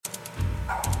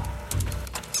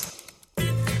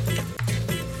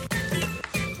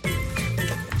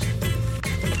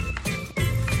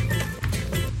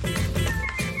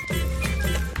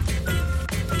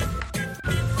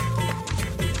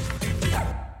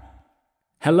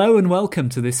Hello and welcome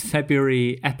to this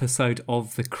February episode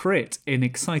of The Crit. In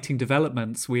exciting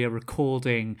developments, we are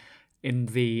recording in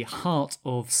the heart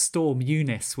of Storm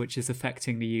Eunice, which is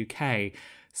affecting the UK.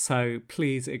 So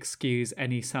please excuse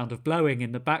any sound of blowing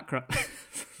in the background.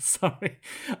 Sorry,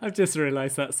 I've just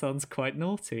realised that sounds quite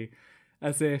naughty.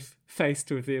 As if,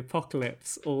 faced with the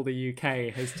apocalypse, all the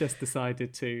UK has just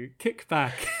decided to kick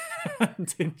back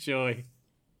and enjoy.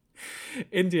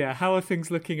 India, how are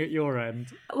things looking at your end?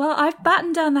 Well, I've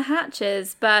battened down the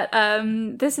hatches, but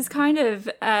this is kind of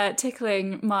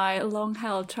tickling my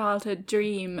long-held childhood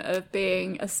dream of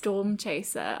being a storm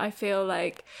chaser. I feel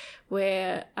like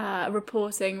we're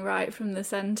reporting right from the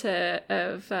centre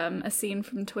of a scene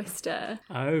from Twister.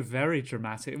 Oh, very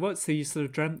dramatic. What, so you sort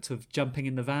of dreamt of jumping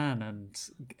in the van and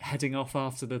heading off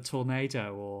after the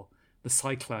tornado or the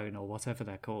cyclone or whatever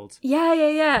they're called?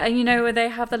 Yeah. And you know where they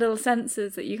have the little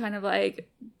sensors that you kind of like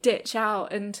ditch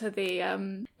out into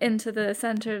the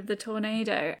centre of the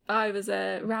tornado. I was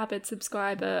a rabid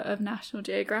subscriber of National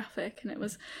Geographic, and it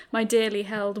was my dearly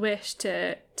held wish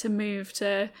to move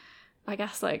to, I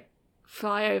guess, like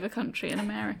flyover country in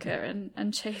America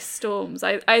and chase storms.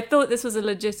 I thought this was a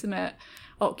legitimate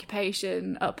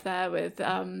occupation up there with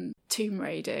tomb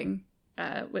raiding.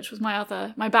 Which was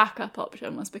my backup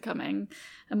option, was becoming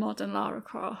a modern Lara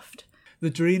Croft.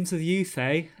 The dreams of youth,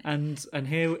 eh? And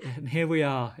here we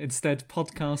are, instead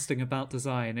podcasting about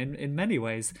design. In many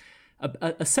ways,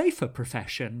 a safer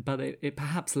profession, but it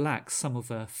perhaps lacks some of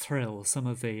the thrill, some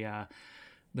of the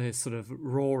sort of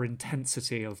raw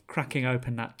intensity of cracking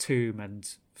open that tomb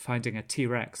and finding a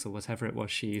T-Rex or whatever it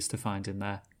was she used to find in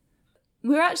there.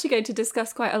 We're actually going to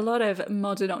discuss quite a lot of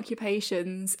modern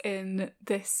occupations in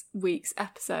this week's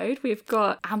episode. We've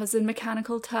got Amazon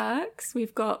Mechanical Turks,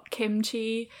 we've got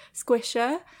Kimchi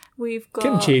Squisher, we've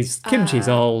got... Kimchi's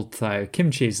old, though.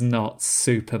 Kimchi's not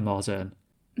super modern.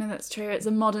 No, that's true. It's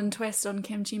a modern twist on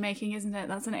kimchi making, isn't it?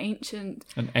 That's an ancient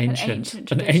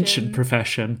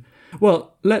profession.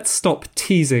 Well, let's stop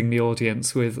teasing the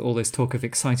audience with all this talk of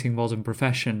exciting modern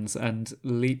professions and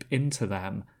leap into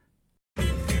them.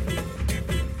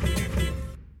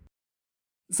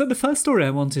 So the first story I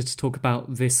wanted to talk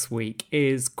about this week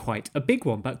is quite a big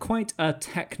one, but quite a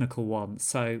technical one,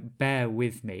 so bear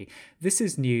with me. This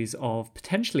is news of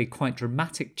potentially quite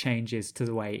dramatic changes to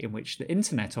the way in which the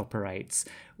internet operates,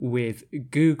 with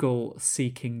Google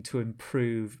seeking to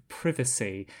improve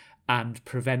privacy and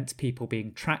prevent people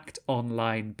being tracked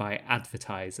online by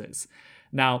advertisers.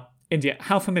 Now, India,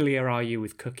 how familiar are you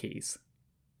with cookies?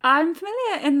 I'm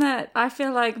familiar in that I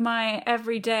feel like my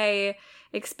everyday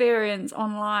experience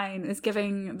online is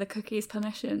giving the cookies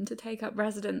permission to take up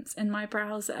residence in my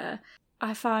browser.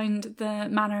 I find the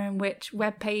manner in which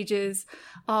web pages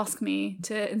ask me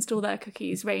to install their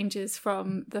cookies ranges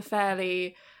from the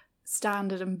fairly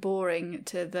standard and boring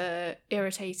to the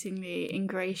irritatingly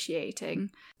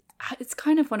ingratiating. It's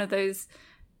kind of one of those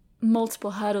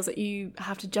multiple hurdles that you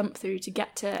have to jump through to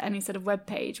get to any sort of web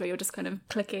page where you're just kind of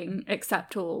clicking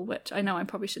accept all, which I know I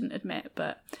probably shouldn't admit,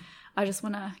 but I just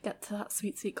want to get to that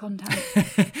sweet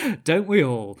content. Don't we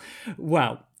all?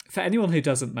 Well, for anyone who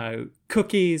doesn't know,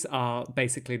 cookies are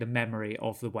basically the memory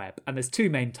of the web. And there's two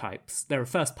main types. There are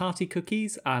first-party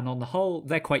cookies, and on the whole,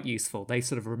 they're quite useful. They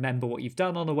sort of remember what you've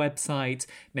done on a website,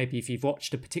 maybe if you've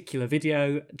watched a particular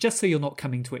video, just so you're not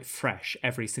coming to it fresh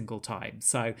every single time.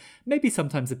 So maybe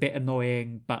sometimes a bit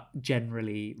annoying, but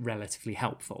generally relatively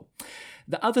helpful.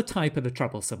 The other type are the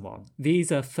troublesome one.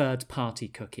 These are third-party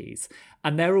cookies,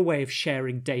 and they're a way of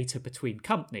sharing data between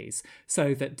companies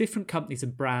so that different companies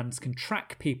and brands can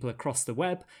track people across the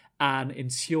web and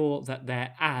ensure that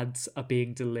their ads are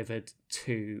being delivered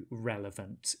to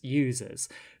relevant users.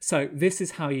 So this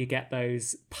is how you get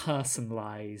those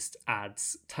personalised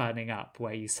ads turning up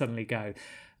where you suddenly go,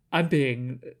 I'm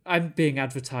being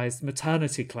advertised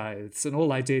maternity clothes, and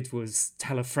all I did was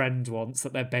tell a friend once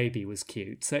that their baby was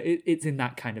cute. So it's in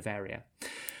that kind of area.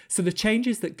 So the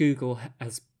changes that Google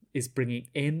is bringing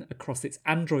in across its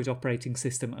Android operating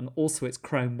system and also its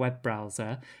Chrome web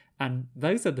browser, and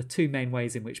those are the two main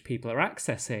ways in which people are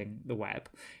accessing the web,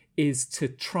 is to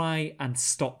try and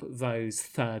stop those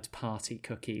third-party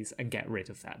cookies and get rid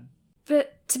of them.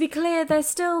 But to be clear, they're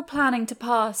still planning to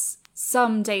pass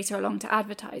some data along to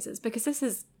advertisers, because this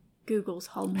is Google's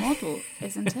whole model,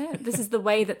 isn't it? This is the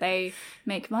way that they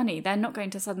make money. They're not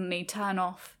going to suddenly turn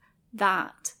off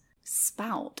that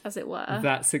spout, as it were.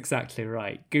 That's exactly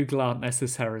right. Google aren't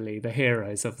necessarily the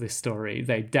heroes of this story.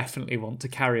 They definitely want to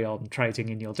carry on trading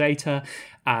in your data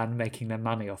and making their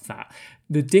money off that.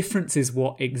 The difference is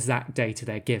what exact data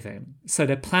they're giving. So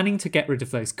they're planning to get rid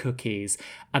of those cookies,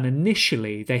 and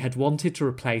initially they had wanted to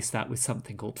replace that with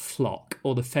something called FLoC,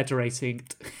 or the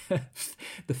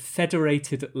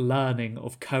Federated Learning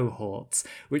of Cohorts,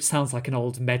 which sounds like an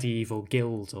old medieval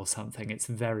guild or something. It's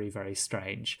very, very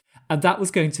strange. And that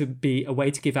was going to be a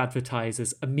way to give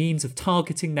advertisers a means of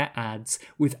targeting their ads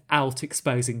without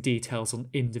exposing details on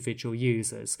individual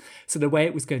users. So the way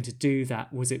it was going to do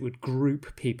that was it would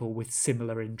group people with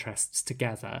similar interests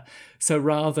together. So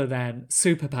rather than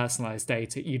super personalized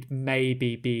data, you'd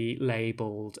maybe be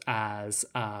labeled as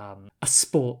a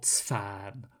sports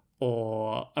fan,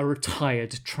 or a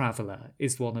retired traveller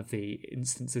is one of the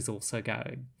instances also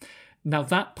going. Now,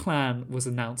 that plan was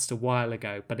announced a while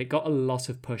ago, but it got a lot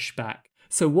of pushback.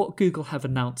 So what Google have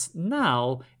announced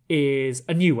now is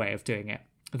a new way of doing it.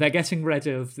 They're getting rid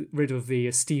of the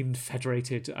esteemed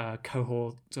federated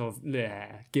cohort of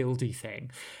guildy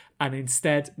thing, and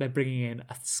instead they're bringing in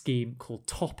a scheme called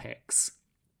Topics.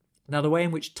 Now, the way in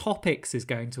which Topics is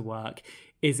going to work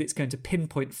is it's going to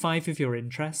pinpoint 5 of your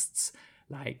interests,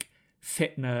 like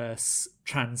fitness,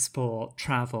 transport,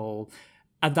 travel,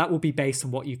 and that will be based on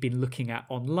what you've been looking at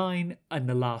online in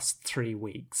the last 3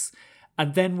 weeks.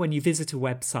 And then when you visit a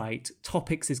website,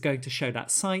 Topics is going to show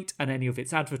that site and any of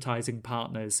its advertising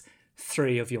partners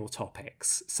 3 of your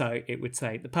topics. So it would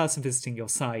say the person visiting your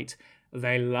site,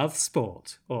 they love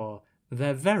sport, or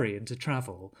they're very into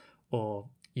travel, or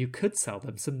you could sell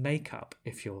them some makeup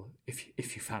if you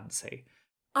fancy.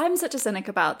 I'm such a cynic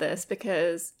about this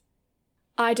because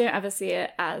I don't ever see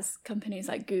it as companies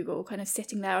like Google kind of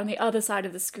sitting there on the other side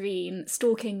of the screen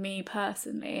stalking me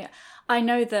personally. I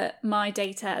know that my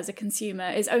data as a consumer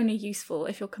is only useful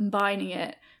if you're combining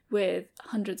it with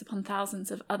hundreds upon thousands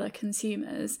of other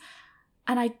consumers.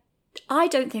 And I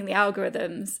don't think the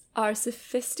algorithms are as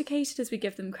sophisticated as we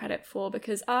give them credit for,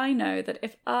 because I know that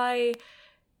if I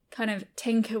kind of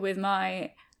tinker with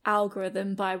my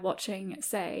algorithm by watching,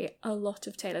 say, a lot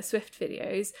of Taylor Swift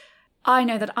videos, I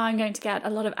know that I'm going to get a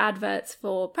lot of adverts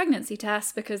for pregnancy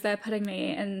tests because they're putting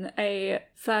me in a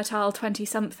fertile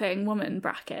 20-something woman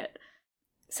bracket.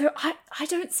 So I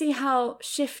don't see how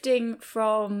shifting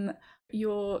from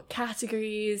your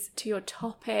categories to your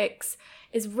topics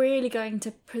is really going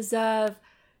to preserve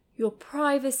your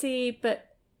privacy, but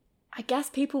I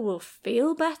guess people will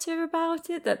feel better about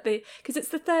it, because it's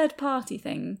the third party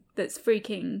thing that's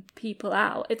freaking people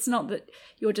out. It's not that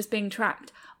you're just being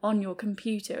tracked on your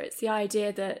computer. It's the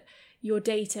idea that your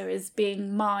data is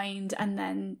being mined and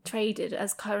then traded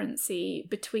as currency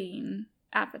between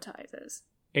advertisers.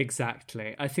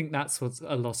 Exactly. I think that's what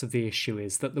a lot of the issue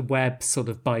is, that the web sort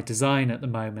of by design at the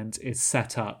moment is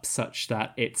set up such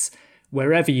that it's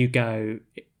wherever you go,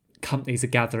 companies are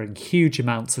gathering huge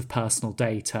amounts of personal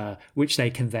data, which they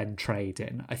can then trade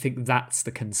in. I think that's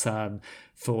the concern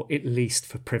for, at least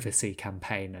for privacy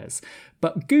campaigners.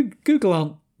 But Google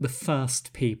aren't the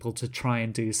first people to try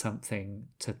and do something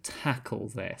to tackle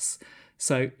this.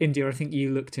 So, India, I think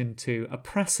you looked into a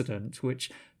precedent which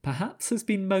perhaps has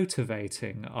been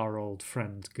motivating our old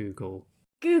friend Google.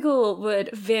 Google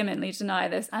would vehemently deny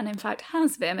this, and in fact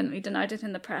has vehemently denied it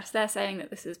in the press. They're saying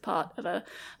that this is part of a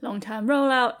long-term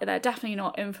rollout. They're definitely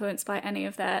not influenced by any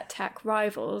of their tech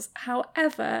rivals.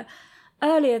 However,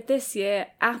 earlier this year,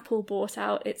 Apple brought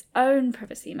out its own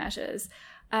privacy measures,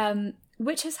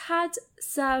 which has had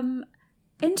some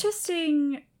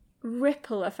interesting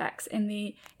ripple effects in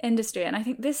the industry. And I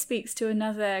think this speaks to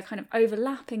another kind of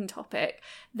overlapping topic,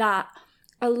 that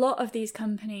a lot of these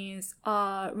companies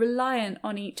are reliant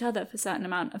on each other for a certain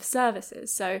amount of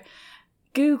services. So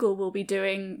Google will be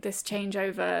doing this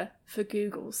changeover for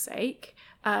Google's sake,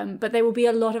 but there will be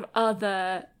a lot of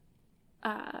other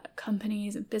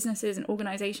companies and businesses and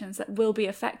organizations that will be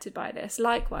affected by this.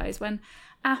 Likewise, when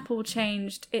Apple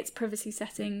changed its privacy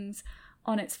settings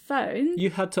on its phone,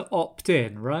 you had to opt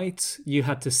in, right? You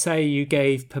had to say you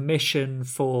gave permission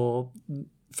for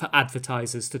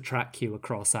advertisers to track you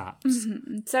across apps.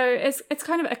 Mm-hmm. So it's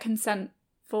kind of a consent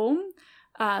form,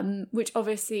 which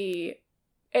obviously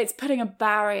it's putting a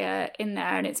barrier in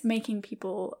there, and it's making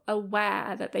people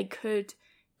aware that they could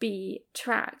be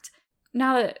tracked.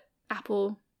 Now that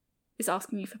Apple is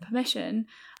asking you for permission,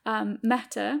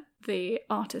 Meta, the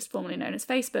artist formerly known as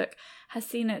Facebook, has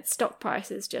seen its stock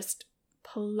prices just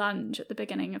plunge at the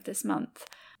beginning of this month.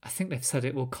 I think they've said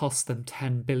it will cost them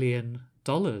 $10 billion,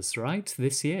 right,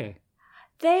 this year.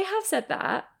 They have said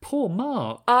that. Poor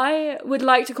Mark. I would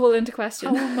like to call into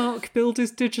question. How will Mark build his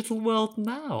digital world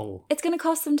now? It's going to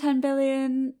cost them $10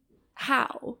 billion.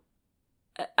 How?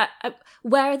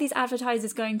 Where are these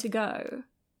advertisers going to go?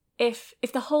 If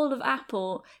the whole of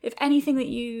Apple, if anything that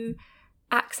you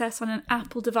access on an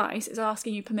Apple device is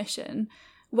asking you permission,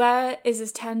 where is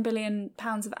this £10 billion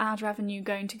of ad revenue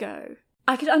going to go?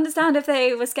 I could understand if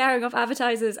they were scaring off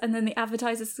advertisers and then the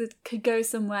advertisers could go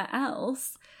somewhere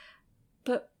else,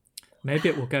 but... Maybe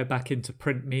it will go back into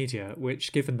print media,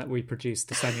 which, given that we produce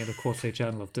Desenio, the Quarterly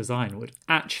Journal of Design, would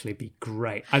actually be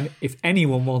great. I mean, if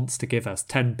anyone wants to give us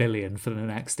 10 billion for the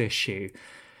next issue,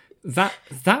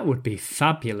 that would be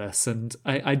fabulous. And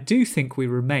I do think we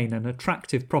remain an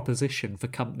attractive proposition for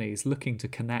companies looking to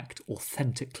connect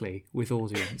authentically with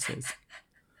audiences.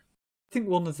 I think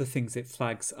one of the things it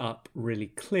flags up really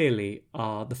clearly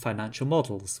are the financial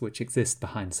models which exist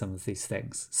behind some of these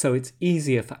things. So it's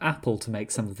easier for Apple to make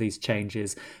some of these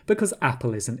changes because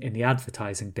Apple isn't in the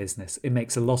advertising business. It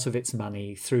makes a lot of its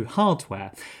money through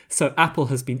hardware. So Apple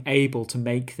has been able to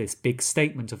make this big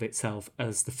statement of itself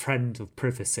as the friend of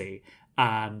privacy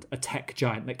and a tech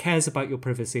giant that cares about your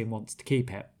privacy and wants to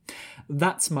keep it.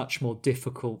 That's much more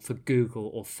difficult for Google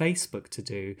or Facebook to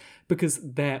do because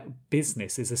their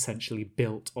business is essentially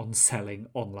built on selling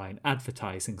online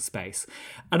advertising space.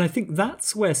 And I think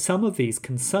that's where some of these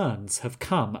concerns have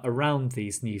come around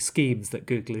these new schemes that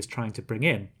Google is trying to bring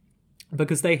in.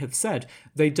 Because they have said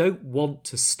they don't want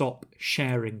to stop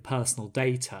sharing personal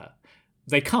data.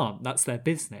 They can't, that's their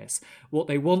business. What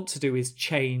they want to do is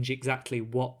change exactly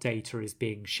what data is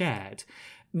being shared.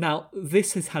 Now,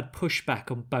 this has had pushback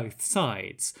on both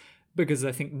sides because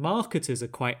I think marketers are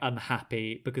quite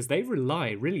unhappy because they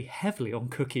rely really heavily on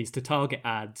cookies to target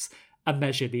ads and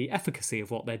measure the efficacy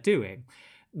of what they're doing.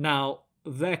 Now,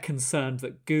 they're concerned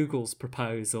that Google's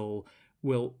proposal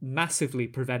will massively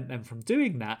prevent them from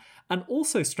doing that and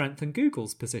also strengthen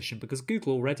Google's position because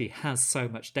Google already has so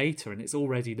much data and it's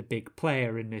already the big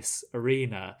player in this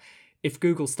arena. If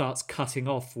Google starts cutting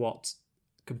off what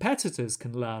competitors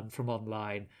can learn from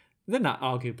online, then that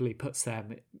arguably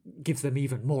gives them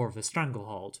even more of a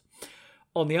stranglehold.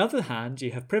 On the other hand,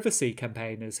 you have privacy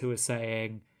campaigners who are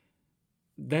saying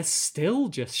they're still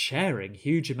just sharing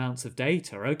huge amounts of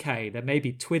data. Okay, they may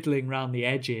be twiddling around the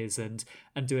edges and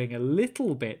doing a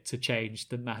little bit to change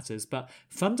the matters, but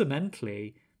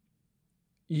fundamentally,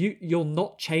 you're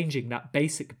not changing that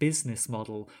basic business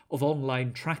model of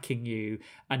online tracking you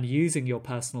and using your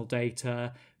personal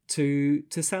data to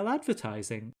sell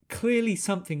advertising. Clearly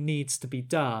something needs to be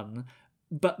done,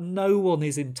 but no one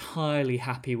is entirely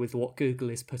happy with what Google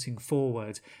is putting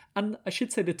forward. And I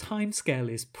should say the timescale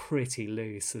is pretty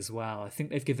loose as well. I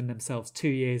think they've given themselves 2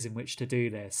 years in which to do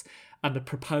this, and the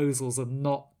proposals are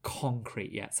not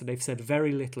concrete yet. So they've said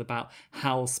very little about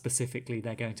how specifically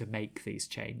they're going to make these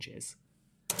changes.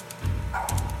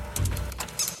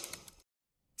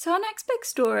 So our next big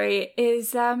story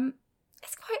is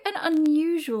it's quite an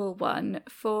unusual one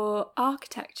for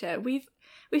architecture. We've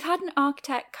had an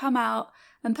architect come out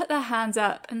and put their hands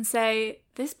up and say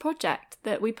this project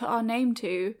that we put our name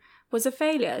to was a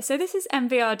failure. So this is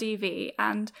MVRDV,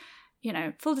 and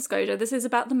full disclosure, this is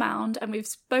about the Mound, and we've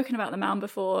spoken about the Mound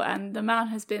before, and the Mound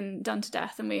has been done to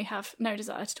death, and we have no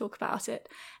desire to talk about it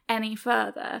any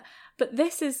further. But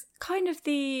this is kind of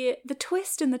the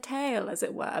twist in the tale, as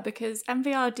it were, because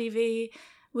MVRDV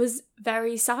was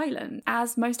very silent,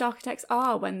 as most architects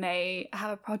are when they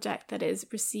have a project that is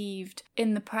received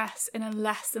in the press in a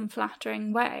less than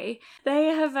flattering way. They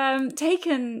have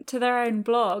taken to their own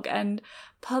blog and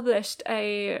published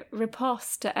a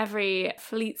riposte to every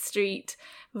Fleet Street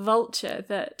vulture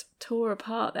that tore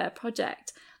apart their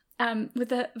project.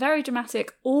 With a very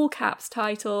dramatic all-caps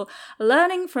title,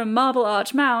 Learning from Marble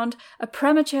Arch Mound, a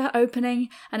premature opening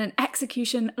and an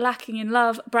execution lacking in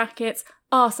love, brackets,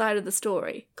 our side of the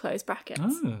story, close brackets.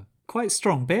 Oh, quite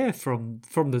strong beer from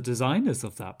the designers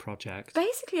of that project.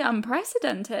 Basically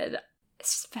unprecedented.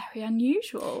 It's just very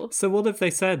unusual. So what have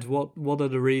they said? What are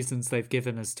the reasons they've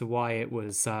given as to why it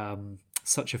was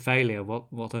such a failure?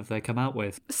 What have they come out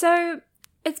with? So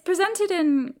it's presented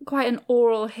in quite an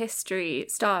oral history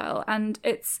style, and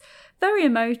it's very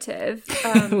emotive.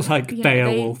 Like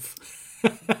Beowulf.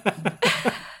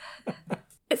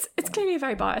 It's clearly a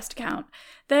very biased account.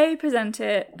 They present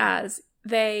it as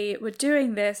they were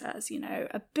doing this as,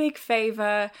 a big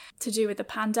favour to do with the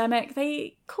pandemic.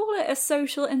 They call it a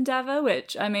social endeavour,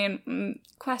 which,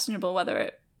 questionable whether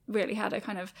it really had a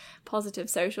kind of positive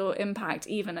social impact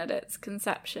even at its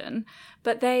conception.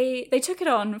 But they took it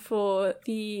on for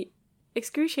the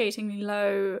excruciatingly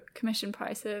low commission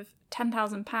price of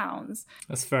 £10,000.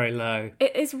 That's very low.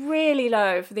 It is really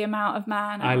low for the amount of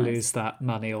man hours. I lose that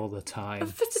money all the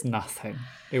time. It's nothing.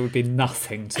 It would be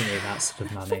nothing to me, that sort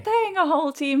of money. For paying a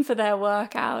whole team for their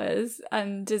work hours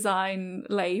and design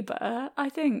labour, I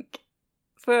think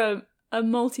for a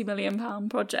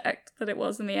multi-million-pound project that it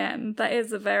was in the end, that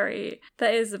is a very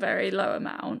low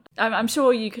amount. I'm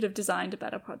sure you could have designed a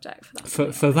better project for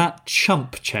that. For that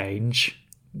chump change,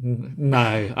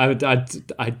 no,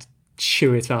 I'd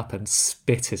chew it up and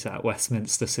spit it at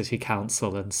Westminster City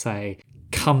Council and say,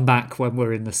 come back when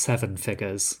we're in the seven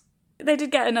figures. They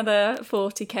did get another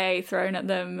 40k thrown at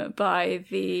them by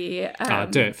the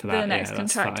do it for that. The next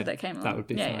contractor that came along. That would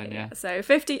be fine, yeah. So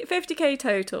 50k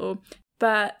total,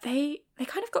 but they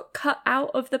kind of got cut out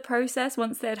of the process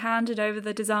once they had handed over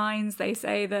the designs. They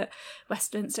say that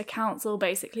Westminster Council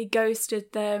basically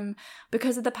ghosted them.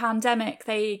 Because of the pandemic,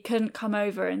 they couldn't come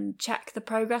over and check the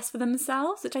progress for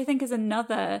themselves, which I think is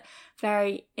another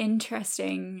very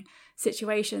interesting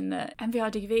situation, that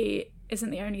MVRDV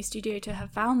isn't the only studio to have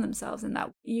found themselves in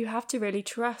that. You have to really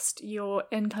trust your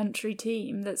in-country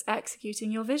team that's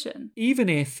executing your vision. Even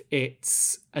if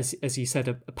it's, as you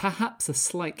said, perhaps a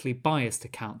slightly biased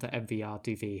account that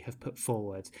MVRDV have put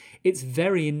forward, it's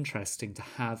very interesting to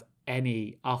have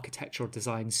any architectural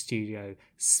design studio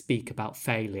speak about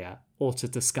failure or to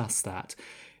discuss that.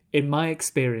 In my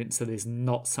experience, that is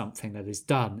not something that is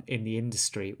done in the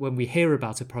industry. When we hear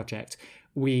about a project,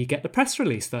 we get the press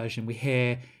release version. We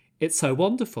hear, it's so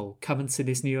wonderful, come and see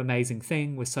this new amazing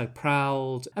thing, we're so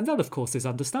proud. And that, of course, is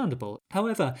understandable.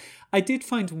 However, I did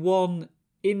find one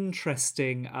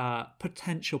interesting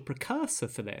potential precursor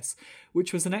for this,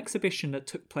 which was an exhibition that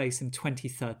took place in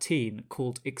 2013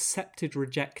 called Accepted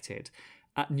Rejected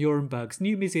at Nuremberg's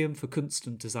new Museum for Kunst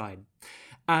und Design.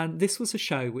 And this was a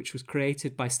show which was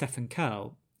created by Stefan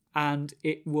Kerl, and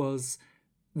it was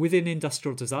within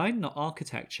industrial design, not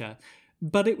architecture,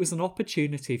 but it was an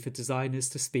opportunity for designers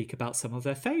to speak about some of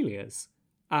their failures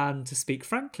and to speak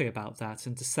frankly about that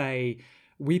and to say,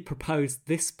 we proposed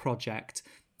this project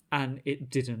and it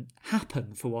didn't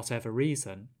happen for whatever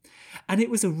reason. And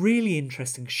it was a really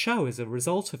interesting show as a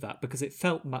result of that, because it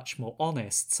felt much more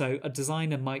honest. So a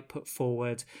designer might put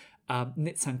forward,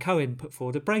 Nitzan Cohen put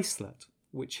forward a bracelet,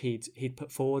 which he'd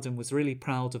put forward and was really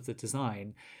proud of the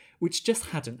design, which just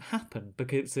hadn't happened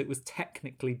because it was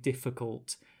technically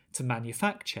difficult to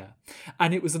manufacture.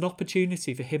 And it was an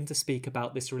opportunity for him to speak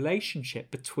about this relationship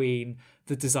between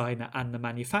the designer and the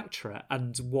manufacturer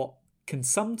and what can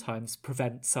sometimes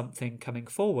prevent something coming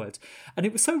forward. And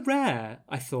it was so rare,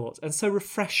 I thought, and so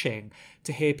refreshing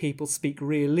to hear people speak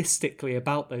realistically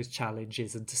about those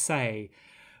challenges and to say,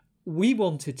 we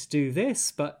wanted to do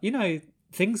this, but,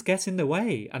 things get in the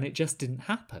way and it just didn't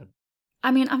happen.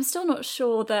 I mean, I'm still not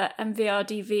sure that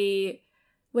MVRDV,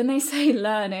 when they say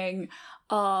learning,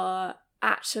 are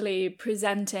actually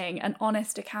presenting an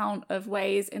honest account of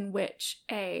ways in which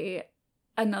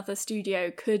another studio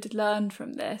could learn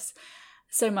from this,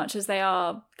 so much as they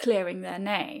are clearing their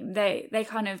name. Their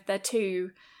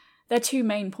two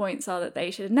main points are that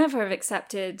they should never have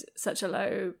accepted such a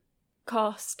low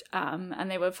cost, and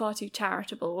they were far too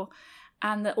charitable,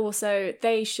 and that also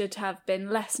they should have been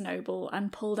less noble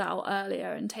and pulled out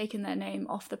earlier and taken their name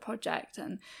off the project.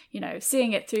 And,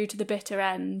 seeing it through to the bitter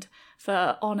end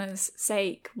for honour's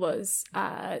sake was,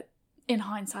 in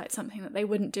hindsight, something that they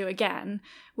wouldn't do again,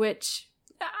 which,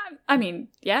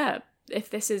 if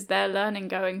this is their learning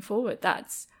going forward,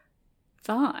 that's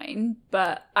fine.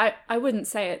 But I wouldn't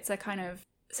say it's a kind of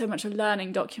so much a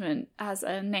learning document as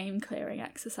a name-clearing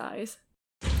exercise.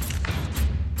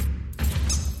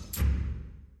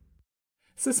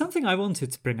 So something I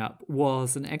wanted to bring up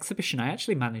was an exhibition I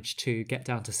actually managed to get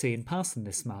down to see in person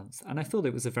this month, and I thought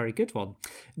it was a very good one.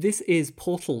 This is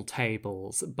Portal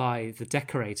Tables by the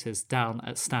decorators down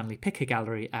at Stanley Picker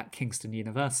Gallery at Kingston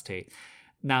University.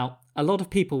 Now, a lot of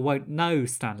people won't know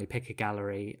Stanley Picker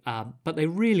Gallery, but they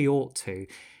really ought to.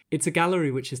 It's a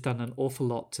gallery which has done an awful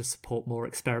lot to support more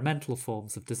experimental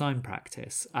forms of design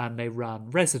practice, and they run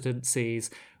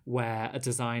residencies where a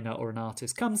designer or an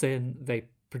artist comes in, they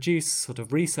produce sort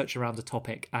of research around a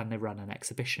topic, and they run an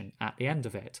exhibition at the end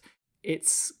of it.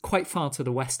 It's quite far to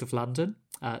the west of London,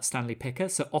 Stanley Picker,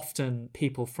 so often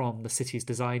people from the city's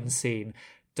design scene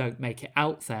don't make it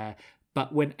out there,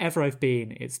 but whenever I've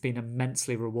been, it's been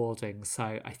immensely rewarding,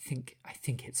 so I think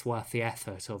it's worth the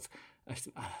effort of an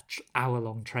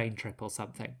hour-long train trip or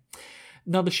something.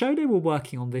 Now, the show they were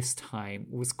working on this time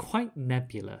was quite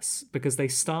nebulous because they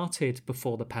started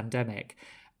before the pandemic,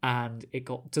 and it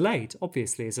got delayed,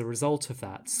 obviously, as a result of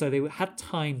that. So they had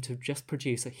time to just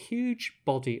produce a huge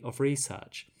body of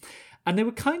research. And they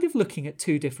were kind of looking at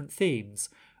two different themes,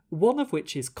 one of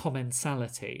which is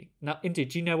commensality. Now, Indy,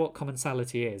 do you know what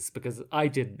commensality is? Because I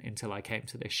didn't until I came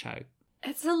to this show.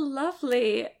 It's a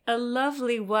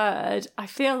lovely word. I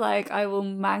feel like I will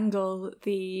mangle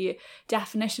the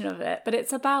definition of it, but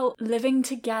it's about living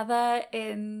together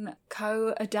in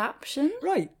co-adaptation.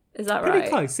 Right. Is that Pretty right?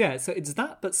 close, yeah. So it's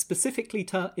that, but specifically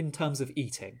in terms of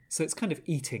eating. So it's kind of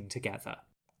eating together.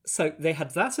 So they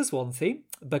had that as one theme,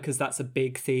 because that's a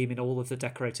big theme in all of the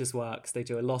decorators' works. They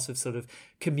do a lot of sort of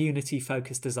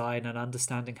community-focused design and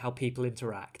understanding how people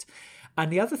interact.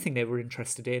 And the other thing they were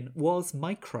interested in was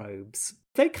microbes.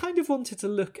 They kind of wanted to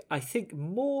look, I think,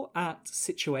 more at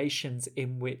situations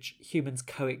in which humans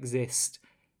coexist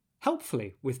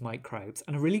helpfully with microbes.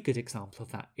 And a really good example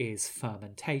of that is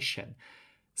fermentation.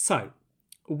 So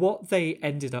what they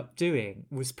ended up doing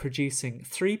was producing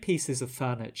 3 pieces of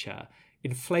furniture,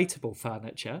 inflatable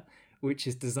furniture, which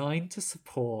is designed to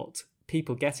support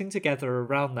people getting together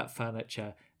around that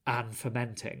furniture and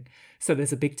fermenting. So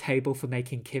there's a big table for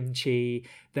making kimchi.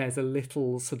 There's a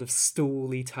little sort of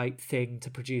stooly type thing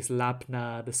to produce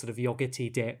labna, the sort of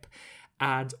yogurty dip,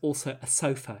 and also a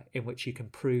sofa in which you can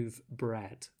prove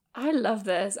bread. I love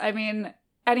this. I mean,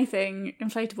 anything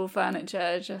inflatable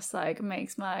furniture just like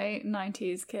makes my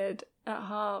 90s kid at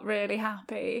heart really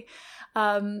happy.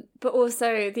 But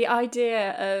also the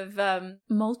idea of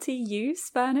multi-use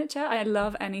furniture. I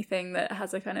love anything that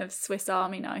has a kind of Swiss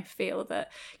Army knife feel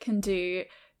that can do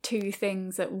 2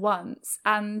 things at once.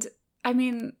 And I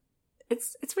mean,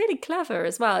 it's really clever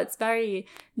as well. It's very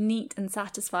neat and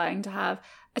satisfying to have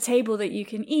a table that you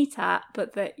can eat at,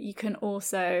 but that you can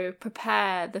also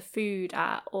prepare the food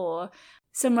at, or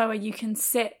somewhere where you can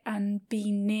sit and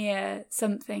be near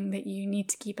something that you need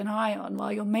to keep an eye on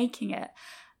while you're making it.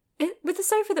 With a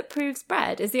sofa that proves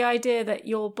bread, is the idea that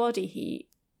your body heat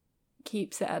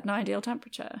keeps it at an ideal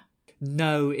temperature?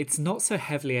 No, it's not so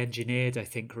heavily engineered, I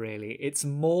think, really. It's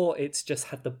just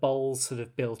had the bowls sort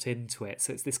of built into it.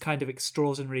 So it's this kind of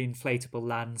extraordinary inflatable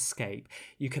landscape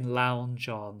you can lounge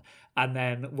on, and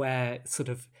then where sort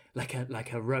of like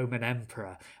a Roman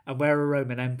emperor, and where a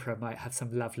Roman emperor might have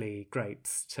some lovely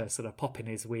grapes to sort of pop in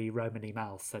his wee Romany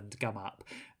mouth and gum up,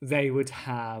 they would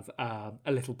have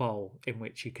a little bowl in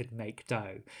which you could make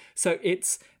dough. So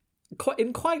it's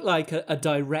quite like a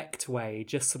direct way,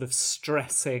 just sort of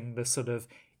stressing the sort of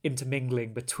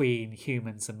intermingling between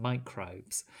humans and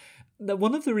microbes. Now,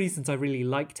 one of the reasons I really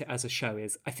liked it as a show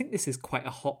is I think this is quite a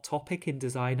hot topic in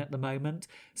design at the moment,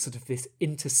 sort of this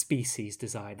interspecies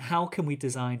design. How can we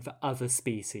design for other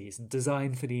species and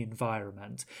design for the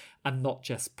environment and not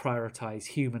just prioritise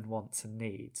human wants and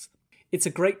needs? It's a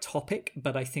great topic,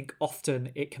 but I think often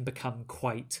it can become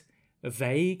quite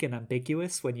vague and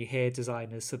ambiguous when you hear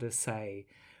designers sort of say,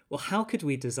 well, how could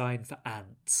we design for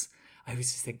ants? I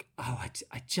always just think, I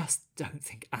just don't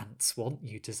think ants want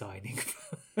you designing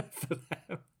for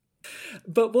them.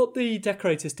 But what the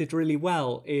decorators did really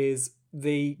well is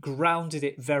they grounded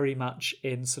it very much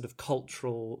in sort of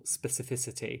cultural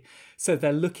specificity. So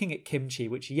they're looking at kimchi,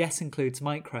 which yes includes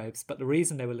microbes, but the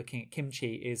reason they were looking at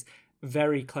kimchi is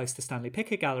very close to Stanley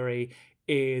Picker Gallery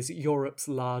is Europe's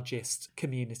largest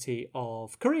community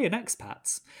of Korean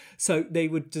expats. So they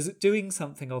were doing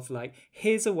something of like,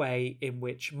 here's a way in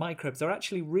which microbes are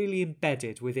actually really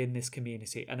embedded within this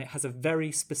community, and it has a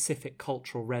very specific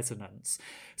cultural resonance.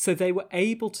 So they were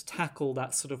able to tackle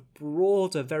that sort of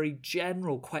broader, very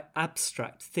general, quite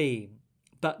abstract theme,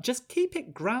 but just keep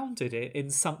it grounded in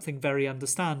something very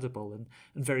understandable and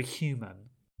very human.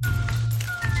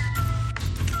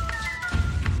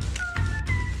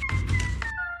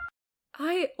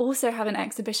 I also have an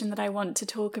exhibition that I want to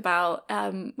talk about,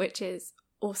 which is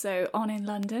also on in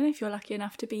London, if you're lucky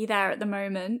enough to be there at the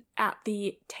moment, at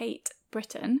the Tate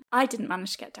Britain. I didn't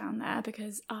manage to get down there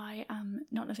because I am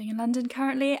not living in London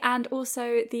currently, and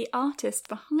also the artist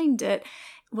behind it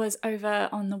was over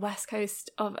on the west coast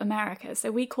of America,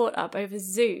 so we caught up over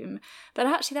Zoom, but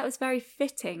actually that was very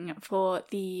fitting for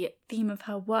the theme of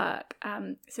her work.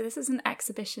 So this is an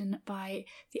exhibition by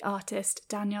the artist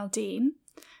Danielle Dean,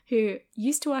 who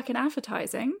used to work in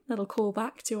advertising, little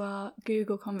callback to our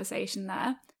Google conversation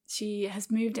there. She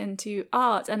has moved into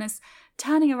art and is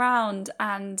turning around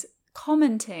and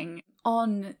commenting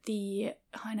on the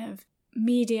kind of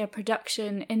media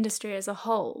production industry as a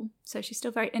whole. So she's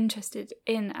still very interested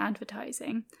in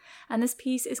advertising. And this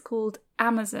piece is called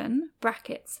Amazon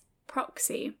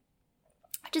 (Proxy),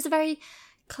 which is a very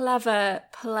clever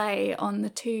play on the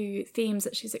 2 themes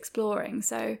that she's exploring.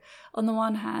 So on the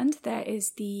one hand, there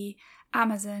is the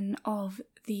Amazon of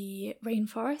the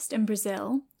rainforest in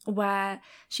Brazil, where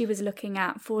she was looking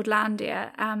at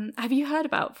Fordlandia. Have you heard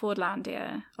about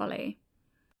Fordlandia, Ollie?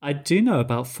 I do know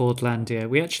about Fordlandia.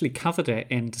 We actually covered it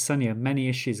in Desenio many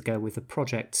issues ago with a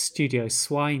project Studio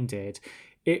Swine did.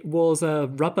 It was a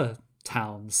rubber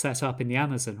town set up in the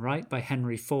Amazon, right, by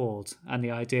Henry Ford. And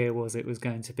the idea was it was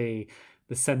going to be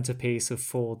the centerpiece of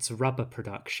Ford's rubber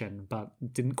production, but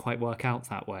didn't quite work out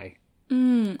that way.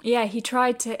 Yeah, he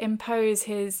tried to impose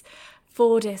his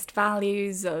Fordist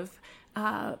values of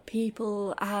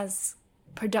people as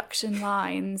production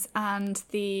lines, and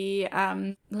the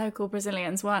local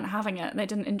Brazilians weren't having it. They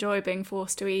didn't enjoy being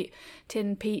forced to eat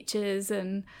tinned peaches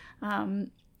and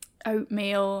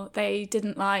oatmeal. They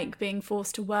didn't like being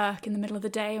forced to work in the middle of the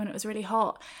day when it was really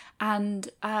hot. And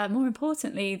more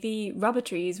importantly, the rubber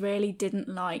trees really didn't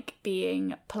like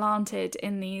being planted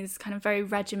in these kind of very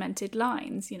regimented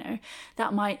lines. You know,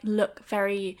 that might look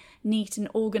very neat and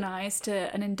organised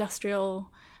to an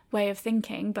industrial way of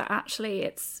thinking, but actually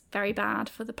it's very bad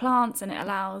for the plants, and it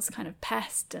allows kind of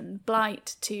pest and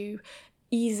blight to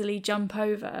easily jump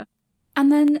over. And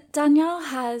then Danielle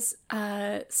has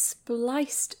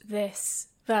spliced this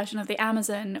version of the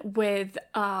Amazon with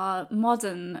our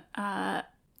modern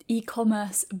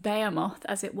e-commerce behemoth,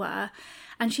 as it were.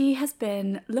 And she has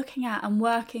been looking at and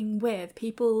working with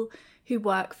people who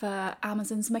work for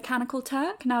Amazon's Mechanical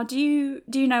Turk. Now, do you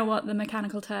know what the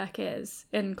Mechanical Turk is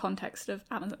in context of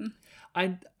Amazon?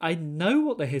 I know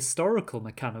what the historical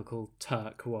Mechanical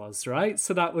Turk was, right?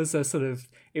 So that was a sort of,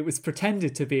 it was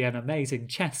pretended to be an amazing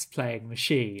chess-playing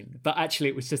machine, but actually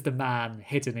it was just a man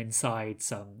hidden inside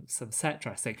some set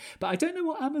dressing. But I don't know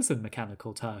what Amazon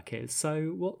Mechanical Turk is,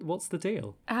 so what's the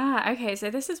deal? Okay, so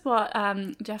this is what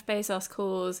Jeff Bezos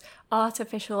calls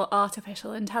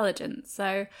artificial intelligence.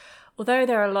 So although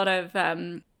there are a lot of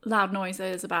loud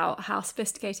noises about how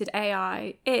sophisticated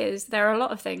AI is, there are a lot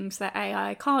of things that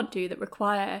AI can't do that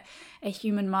require a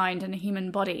human mind and a human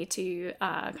body to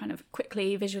kind of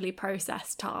quickly visually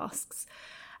process tasks.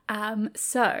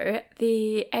 So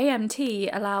the AMT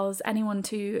allows anyone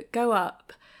to go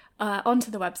up onto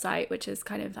the website, which is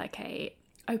kind of like a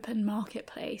open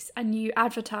marketplace, and you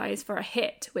advertise for a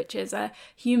hit, which is a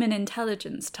human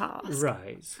intelligence task.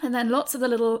 Right. And then lots of the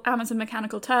little Amazon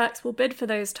Mechanical Turks will bid for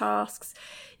those tasks.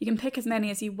 You can pick as many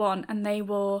as you want, and they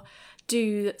will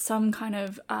do some kind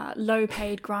of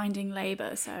low-paid grinding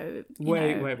labour. So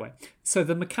wait. So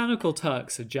the Mechanical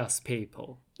Turks are just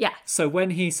people? Yeah. So when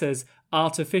he says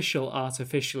artificial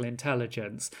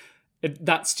intelligence,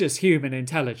 that's just human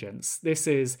intelligence. This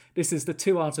is the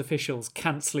two artificials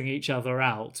cancelling each other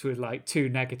out with like two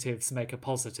negatives make a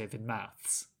positive in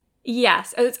maths.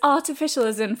 Yes, it's artificial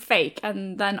as in fake,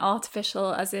 and then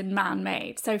artificial as in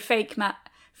man-made. So fake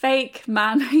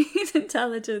man-made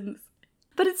intelligence.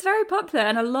 But it's very popular,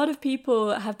 and a lot of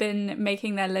people have been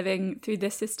making their living through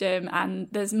this system, and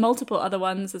there's multiple other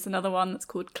ones. There's another one that's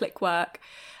called Clickwork,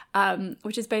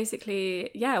 which is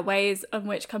basically, ways in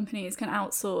which companies can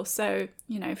outsource. So,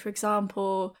 for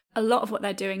example, a lot of what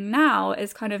they're doing now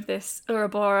is kind of this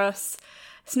Ouroboros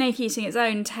snake eating its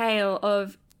own tail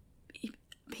of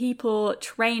people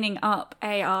training up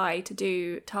AI to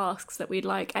do tasks that we'd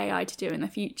like AI to do in the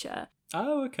future.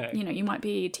 Oh, okay. You might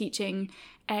be teaching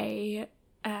a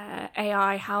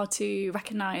AI how to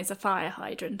recognize a fire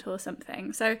hydrant or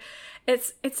something. So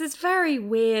it's this very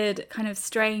weird kind of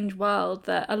strange world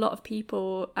that a lot of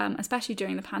people, especially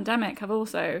during the pandemic, have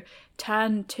also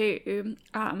turned to,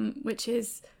 which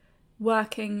is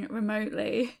working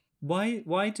remotely.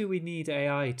 Why do we need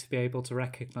AI to be able to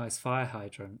recognize fire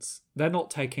hydrants? They're not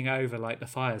taking over like the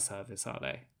fire service, are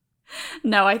they?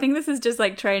 No, I think this is just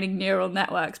like training neural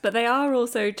networks, but they are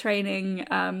also training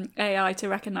AI to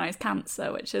recognize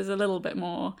cancer, which is a little bit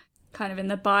more kind of in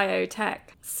the biotech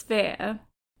sphere.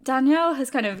 Danielle has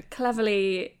kind of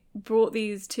cleverly brought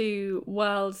these two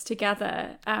worlds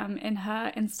together in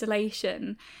her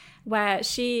installation, where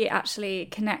she actually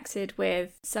connected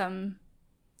with some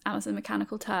Amazon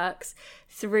Mechanical Turks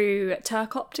through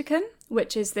Turkopticon,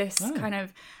 which is this kind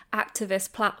of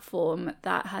activist platform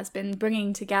that has been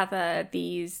bringing together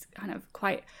these kind of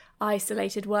quite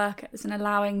isolated workers and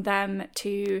allowing them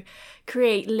to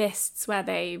create lists where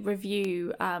they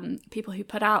review people who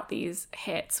put out these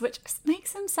hits, which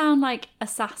makes them sound like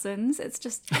assassins. It's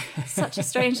just such a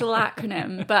strange little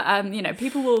acronym. But,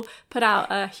 people will put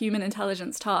out a human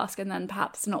intelligence task and then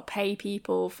perhaps not pay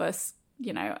people for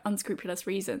unscrupulous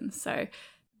reasons. So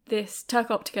this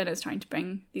Turkopticon is trying to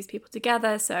bring these people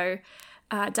together. So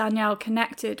Danielle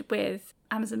connected with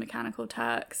Amazon Mechanical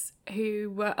Turks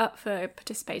who were up for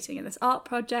participating in this art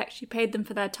project. She paid them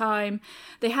for their time.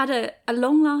 They had a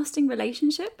long-lasting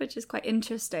relationship, which is quite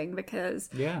interesting because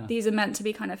these are meant to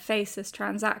be kind of faceless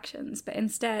transactions. But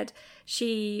instead,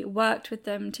 she worked with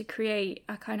them to create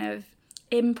a kind of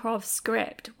improv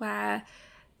script where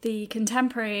the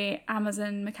contemporary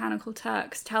Amazon Mechanical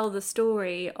Turks tell the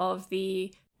story of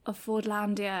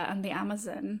Fordlandia and the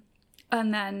Amazon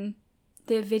and then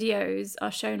the videos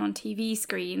are shown on TV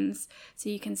screens, so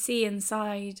you can see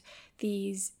inside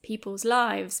these people's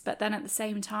lives, but then at the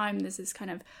same time there's this kind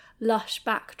of lush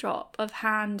backdrop of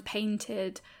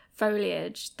hand-painted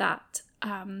foliage that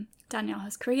Danielle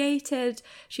has created.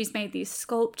 She's made these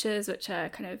sculptures which are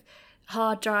kind of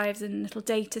hard drives and little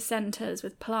data centers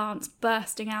with plants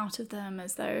bursting out of them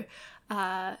as though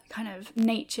kind of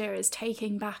nature is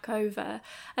taking back over.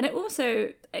 And it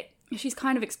also, she's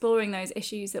kind of exploring those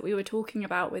issues that we were talking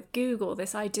about with Google,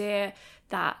 this idea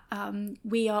that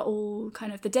we are all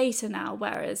kind of the data now,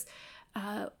 whereas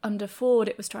under Ford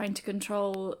it was trying to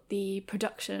control the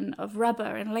production of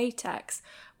rubber and latex,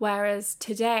 whereas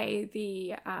today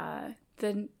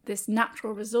this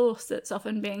natural resource that's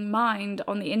often being mined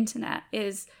on the internet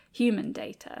is human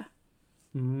data.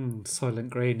 Soylent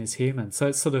Green is human. So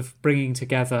it's sort of bringing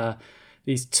together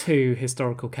these two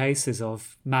historical cases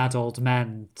of mad old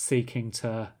men seeking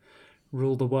to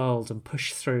rule the world and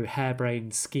push through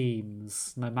harebrained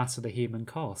schemes, no matter the human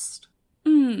cost.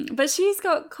 But she's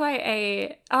got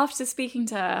after speaking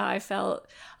to her, I felt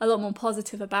a lot more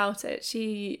positive about it.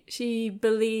 She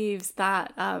believes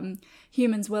that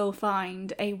humans will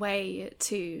find a way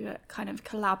to kind of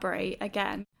collaborate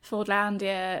again.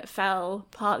 Fordlandia fell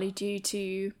partly due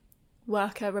to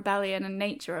worker rebellion and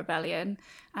nature rebellion,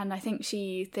 and I think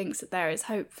she thinks that there is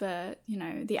hope for,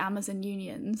 the Amazon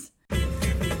unions.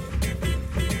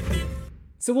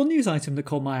 So one news item that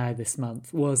caught my eye this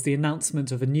month was the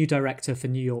announcement of a new director for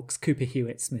New York's Cooper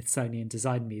Hewitt Smithsonian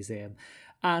Design Museum.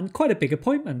 And quite a big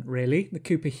appointment, really. The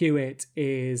Cooper Hewitt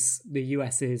is the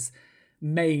US's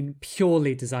main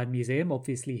purely design museum.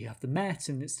 Obviously, you have the Met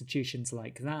and institutions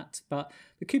like that, but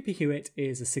the Cooper Hewitt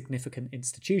is a significant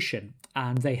institution,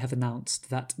 and they have announced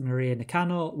that Maria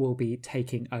Nicanor will be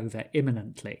taking over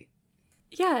imminently.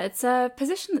 Yeah, it's a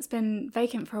position that's been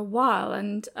vacant for a while,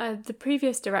 and the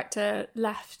previous director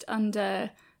left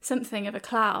under something of a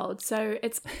cloud, so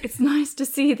it's nice to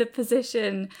see the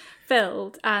position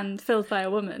filled by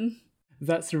a woman.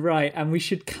 That's right, and we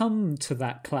should come to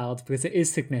that cloud because it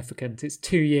is significant. It's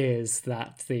 2 years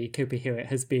that the Cooper Hewitt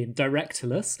has been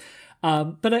directorless.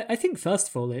 But I think, first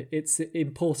of all, it's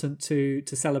important to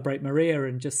celebrate Maria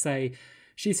and just say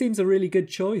she seems a really good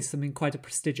choice. I mean, quite a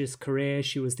prestigious career.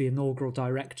 She was the inaugural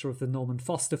director of the Norman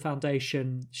Foster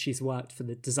Foundation. She's worked for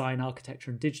the Design,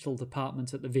 Architecture and Digital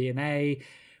Department at the V&A,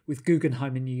 with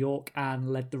Guggenheim in New York, and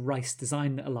led the Rice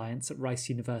Design Alliance at Rice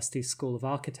University's School of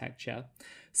Architecture.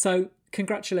 So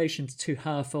congratulations to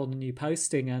her for the new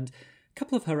posting, and a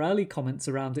couple of her early comments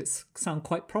around it sound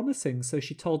quite promising. So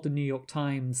she told the New York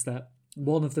Times that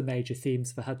one of the major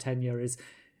themes for her tenure is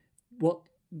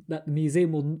that the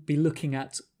museum will be looking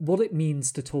at what it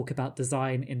means to talk about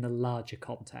design in the larger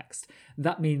context.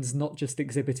 That means not just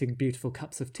exhibiting beautiful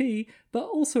cups of tea, but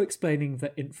also explaining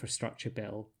the infrastructure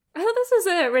bill. I thought this was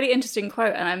a really interesting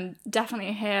quote, and I'm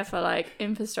definitely here for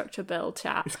infrastructure bill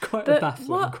chat. It's quite a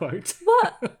baffling quote.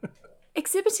 What?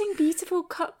 Exhibiting beautiful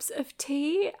cups of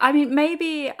tea? I mean,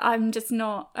 maybe I'm just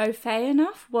not au fait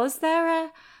enough. Was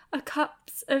there a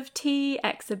cups of tea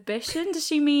exhibition? Does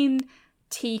she mean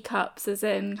teacups as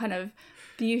in kind of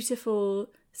beautiful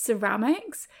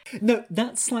ceramics? No,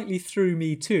 that slightly threw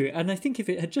me too. And I think if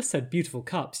it had just said beautiful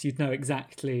cups, you'd know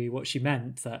exactly what she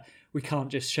meant, that we can't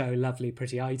just show lovely,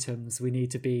 pretty items. We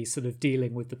need to be sort of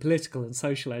dealing with the political and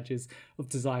social edges of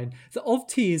design. The of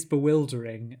tea is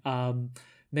bewildering.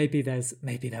 Maybe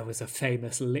there was a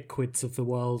famous Liquids of the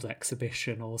World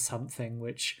exhibition or something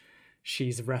which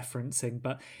she's referencing,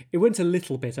 but it went a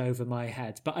little bit over my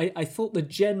head. But I thought the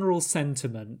general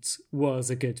sentiment was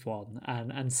a good one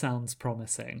and sounds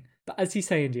promising. But as you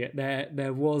say, India,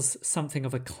 there was something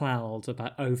of a cloud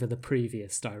over the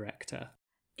previous director.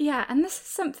 Yeah, and this is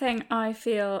something I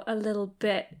feel a little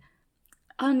bit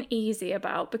uneasy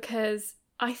about, because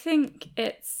I think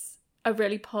it's a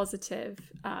really positive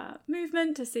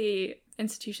movement to see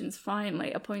institutions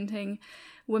finally appointing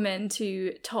women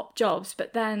to top jobs,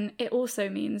 but then it also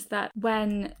means that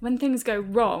when things go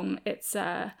wrong, it's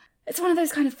one of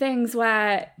those kind of things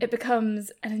where it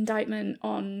becomes an indictment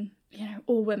on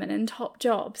all women in top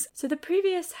jobs. So the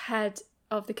previous head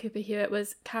of the Cooper Hewitt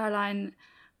was Caroline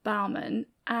Bauman,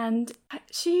 and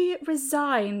she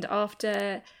resigned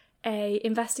after a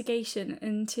investigation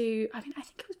into, I think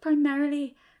it was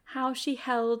primarily how she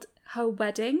held her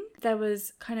wedding. There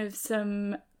was kind of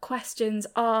some questions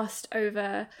asked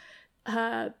over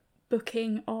her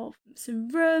booking of some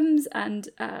rooms and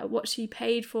what she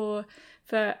paid for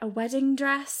a wedding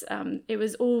dress. It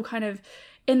was all kind of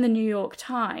in the New York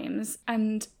Times,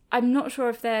 and I'm not sure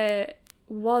if there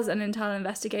was an internal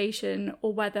investigation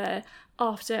or whether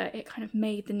after it kind of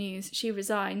made the news, she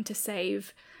resigned to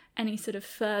save any sort of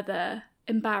further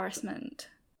embarrassment.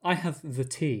 I have the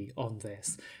tea on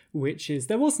this, which is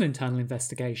there was an internal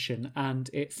investigation and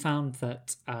it found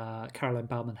that Caroline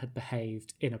Baumann had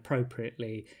behaved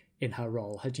inappropriately in her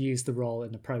role, had used the role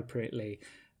inappropriately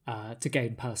to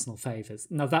gain personal favours.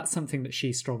 Now, that's something that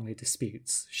she strongly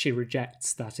disputes. She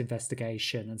rejects that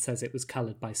investigation and says it was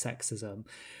coloured by sexism.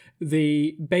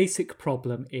 The basic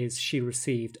problem is she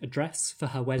received a dress for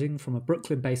her wedding from a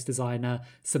Brooklyn-based designer,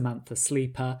 Samantha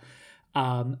Sleeper,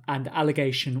 and the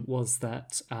allegation was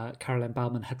that Caroline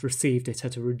Baumann had received it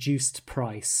at a reduced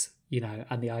price,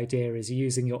 and the idea is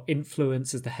using your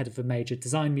influence as the head of a major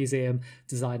design museum,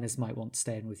 designers might want to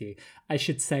stay in with you. I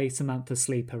should say Samantha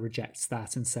Sleeper rejects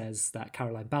that and says that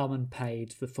Caroline Baumann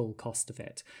paid the full cost of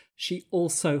it. She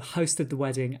also hosted the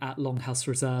wedding at Longhouse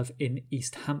Reserve in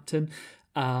East Hampton.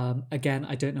 Again,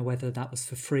 I don't know whether that was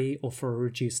for free or for a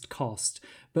reduced cost,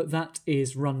 but that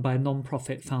is run by a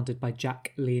non-profit founded by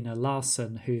Jack Lena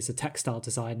Larson, who's a textile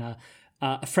designer,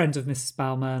 a friend of Mrs.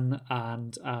 Baumann,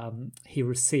 and he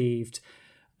received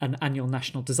an annual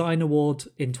National Design Award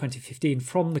in 2015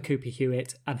 from the Cooper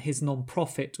Hewitt, and his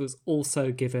non-profit was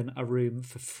also given a room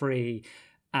for free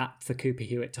at the Cooper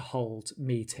Hewitt to hold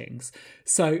meetings.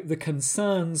 So the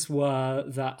concerns were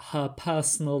that her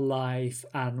personal life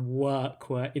and work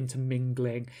were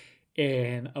intermingling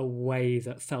in a way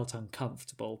that felt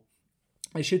uncomfortable.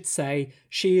 I should say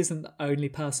she isn't the only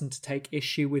person to take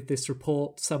issue with this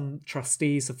report. Some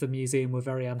trustees of the museum were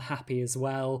very unhappy as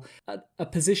well. A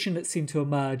position that seemed to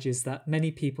emerge is that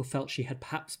many people felt she had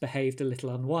perhaps behaved a little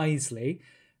unwisely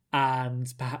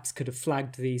and perhaps could have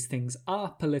flagged these things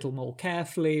up a little more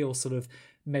carefully or sort of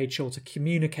made sure to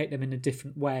communicate them in a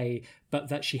different way, but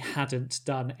that she hadn't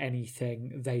done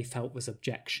anything they felt was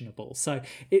objectionable. So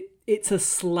it's a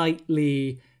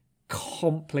slightly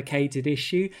complicated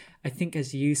issue. I think,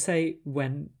 as you say,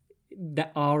 when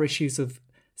there are issues of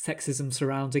sexism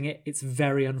surrounding it, it's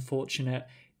very unfortunate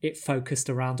it focused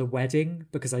around a wedding,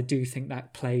 because I do think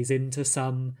that plays into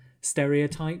some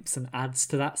stereotypes and adds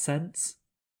to that sense.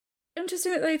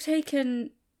 Interesting that they've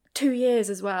taken 2 years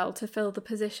as well to fill the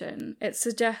position. It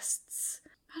suggests,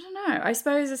 I don't know, I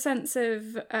suppose a sense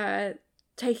of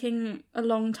taking a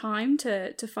long time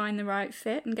to find the right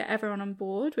fit and get everyone on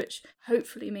board, which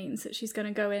hopefully means that she's going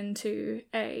to go into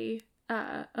a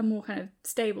more kind of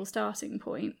stable starting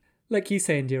point. Like you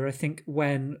say, India, I think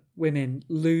when women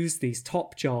lose these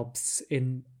top jobs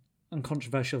in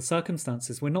uncontroversial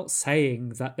circumstances, we're not saying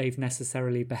that they've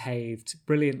necessarily behaved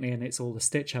brilliantly and it's all a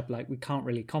stitch up, like we can't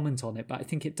really comment on it, but I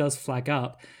think it does flag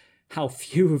up how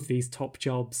few of these top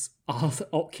jobs are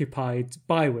occupied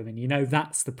by women.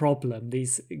 That's the problem.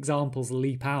 These examples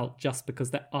leap out just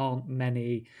because there aren't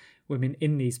many women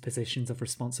in these positions of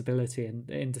responsibility, and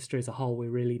the industry as a whole, we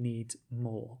really need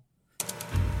more.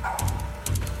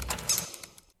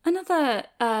 Another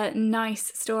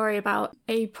nice story about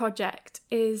a project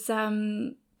is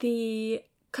the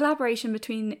collaboration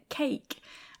between Cake,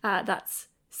 that's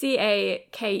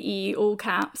CAKE, all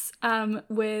caps,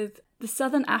 with the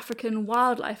Southern African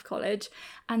Wildlife College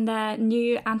and their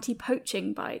new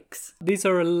anti-poaching bikes. These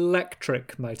are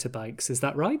electric motorbikes, is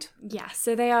that right? Yes,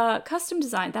 so they are custom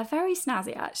designed. They're very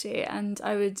snazzy, actually, and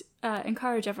I would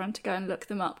encourage everyone to go and look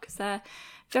them up because they're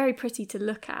very pretty to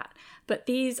look at. But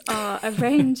these are a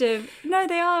range of... No,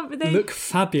 they are... They look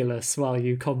fabulous while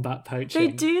you combat poaching.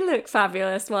 They do look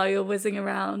fabulous while you're whizzing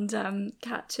around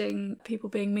catching people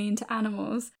being mean to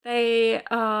animals. They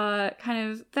are kind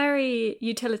of very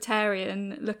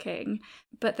utilitarian looking,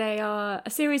 but they are a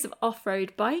series of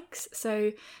off-road bikes.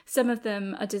 So some of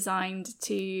them are designed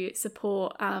to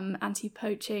support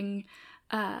anti-poaching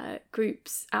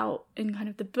groups out in kind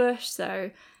of the bush.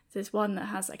 So there's one that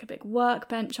has like a big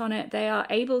workbench on it. They are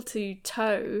able to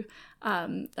tow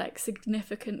like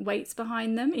significant weights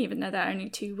behind them, even though they're only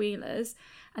two-wheelers.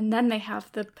 And then they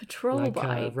have the patrol bike.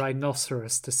 Like a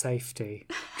rhinoceros to safety,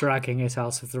 dragging it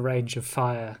out of the range of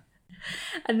fire.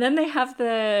 And then they have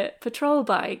the patrol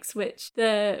bikes, which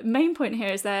the main point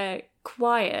here is they're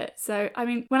quiet. So, I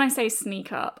mean, when I say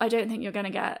sneak up, I don't think you're going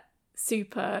to get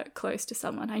super close to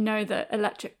someone. I know that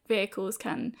electric vehicles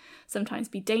can sometimes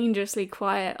be dangerously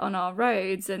quiet on our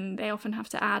roads and they often have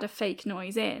to add a fake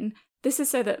noise in. This is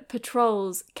so that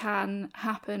patrols can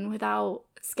happen without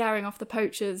scaring off the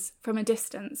poachers from a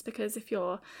distance, because if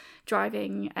you're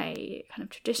driving a kind of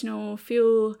traditional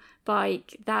fuel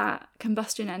bike, that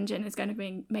combustion engine is going to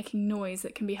be making noise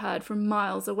that can be heard from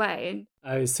miles away.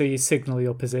 Oh, so you signal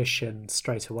your position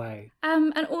straight away.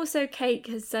 And also Cake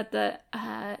has said that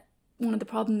one of the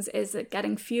problems is that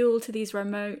getting fuel to these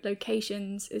remote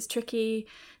locations is tricky,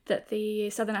 that the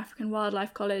Southern African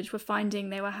Wildlife College were finding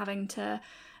they were having to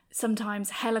sometimes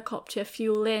helicopter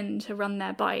fuel in to run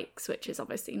their bikes, which is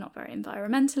obviously not very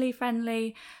environmentally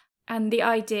friendly. And the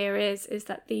idea is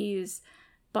that these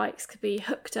bikes could be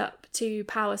hooked up to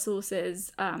power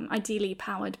sources, ideally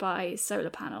powered by solar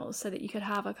panels, so that you could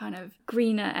have a kind of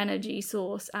greener energy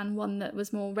source and one that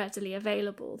was more readily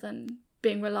available than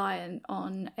being reliant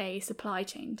on a supply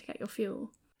chain to get your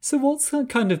fuel. So what's the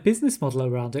kind of business model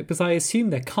around it? Because I assume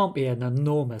there can't be an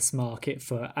enormous market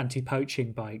for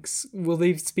anti-poaching bikes. Will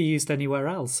these be used anywhere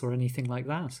else or anything like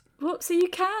that? Well, so you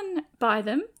can buy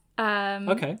them.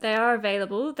 Okay. They are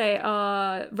available. They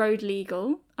are road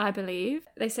legal, I believe.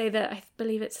 They say that I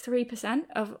believe it's 3%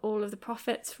 of all of the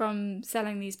profits from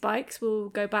selling these bikes will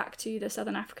go back to the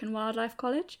Southern African Wildlife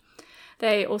College.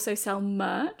 They also sell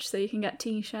merch, so you can get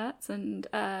t-shirts and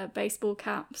baseball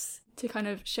caps to kind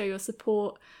of show your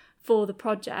support for the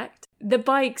project. The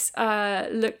bikes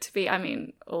look to be,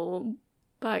 all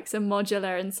bikes are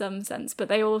modular in some sense, but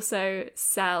they also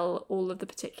sell all of the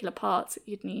particular parts that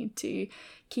you'd need to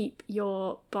keep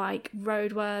your bike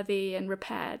roadworthy and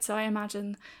repaired. So I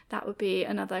imagine that would be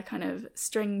another kind of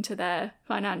string to their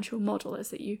financial model, is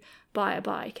that you buy a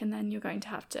bike and then you're going to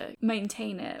have to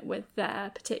maintain it with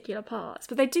their particular parts.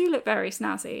 But they do look very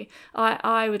snazzy.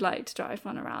 I would like to drive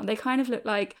one around. They kind of look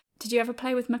like, did you ever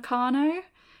play with Meccano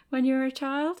when you were a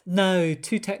child? No,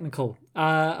 too technical.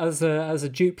 As a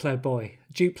Duplo boy,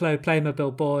 Duplo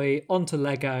Playmobil boy, onto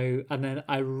Lego, and then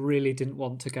I really didn't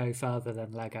want to go further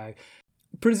than Lego.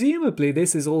 Presumably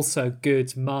this is also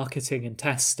good marketing and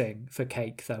testing for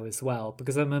Cake though as well,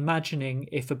 because I'm imagining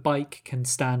if a bike can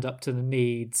stand up to the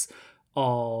needs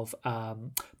of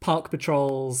park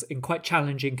patrols in quite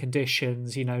challenging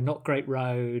conditions, not great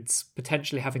roads,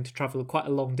 potentially having to travel quite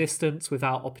a long distance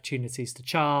without opportunities to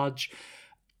charge.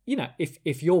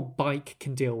 If your bike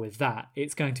can deal with that,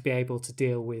 it's going to be able to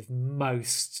deal with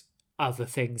most other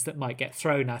things that might get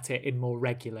thrown at it in more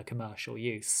regular commercial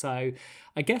use. So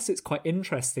I guess it's quite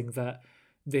interesting that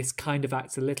this kind of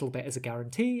acts a little bit as a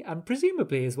guarantee, and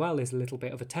presumably as well is a little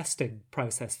bit of a testing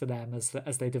process for them as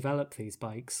they develop these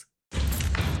bikes.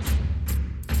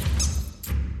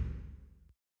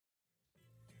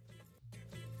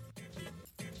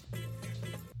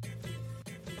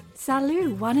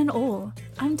 Salut, one and all!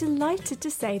 I'm delighted to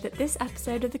say that this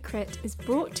episode of The Crit is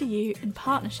brought to you in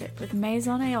partnership with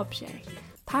Maison et Objet,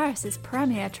 Paris's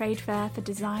premier trade fair for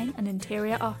design and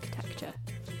interior architecture.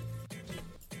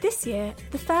 This year,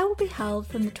 the fair will be held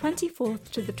from the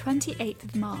 24th to the 28th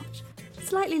of March,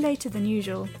 slightly later than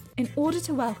usual, in order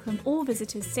to welcome all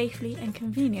visitors safely and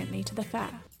conveniently to the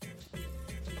fair.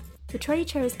 The trade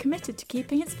show is committed to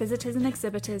keeping its visitors and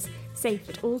exhibitors safe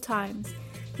at all times,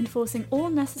 enforcing all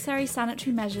necessary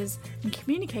sanitary measures and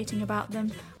communicating about them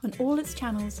on all its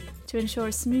channels to ensure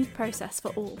a smooth process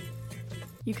for all.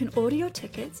 You can order your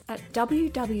tickets at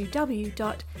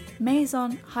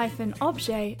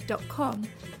www.maison-objet.com,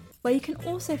 where you can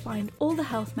also find all the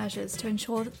health measures to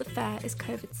ensure that the fair is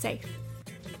COVID safe.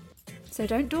 So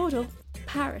don't dawdle,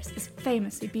 Paris is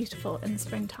famously beautiful in the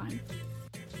springtime.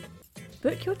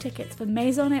 Book your tickets for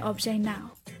Maison et Objet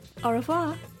now. Au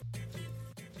revoir!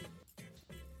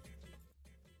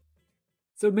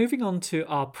 So moving on to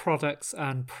our products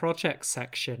and projects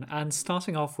section, and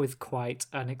starting off with quite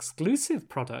an exclusive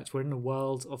product. We're in a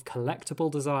world of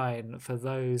collectible design for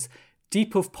those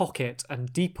deep of pocket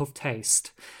and deep of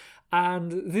taste.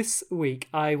 And this week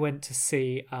I went to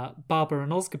see Barbara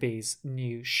and Osgerby's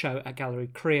new show at Gallery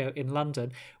Creo in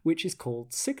London, which is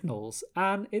called Signals,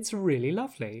 and it's really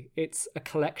lovely. It's a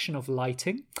collection of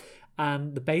lighting,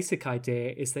 and the basic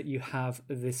idea is that you have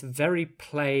this very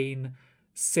plain,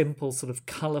 simple sort of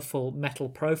colourful metal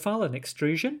profile and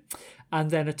extrusion,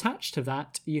 and then attached to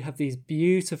that you have these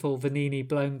beautiful Vanini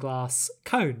blown glass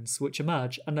cones which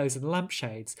emerge, and those are the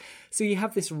lampshades. So you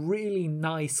have this really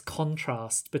nice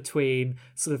contrast between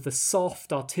sort of the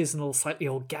soft, artisanal, slightly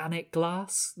organic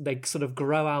glass. They sort of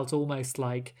grow out almost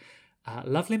like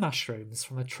lovely mushrooms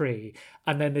from a tree,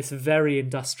 and then this very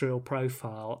industrial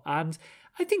profile. And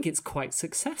I think it's quite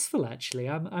successful, actually.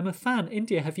 I'm a fan.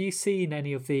 India, have you seen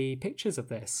any of the pictures of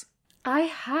this? I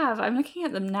have. I'm looking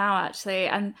at them now, actually,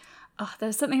 and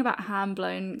there's something about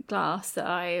hand-blown glass that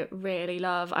I really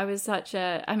love. I was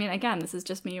again, this is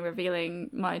just me revealing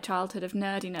my childhood of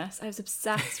nerdiness. I was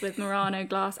obsessed with Murano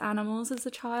glass animals as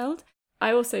a child.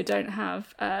 I also don't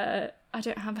have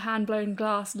hand-blown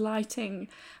glass lighting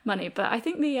money, but I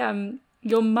think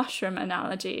your mushroom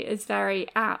analogy is very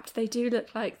apt. They do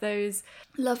look like those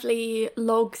lovely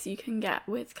logs you can get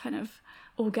with kind of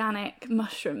organic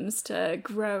mushrooms to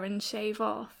grow and shave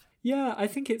off. Yeah, I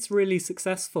think it's really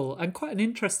successful and quite an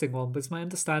interesting one, because my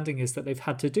understanding is that they've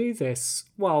had to do this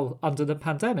while under the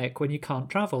pandemic when you can't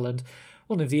travel. And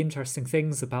one of the interesting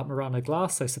things about Murano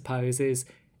glass, I suppose, is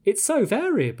it's so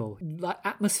variable. Like,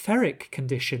 atmospheric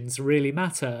conditions really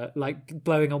matter. Like,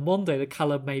 blowing on one day, the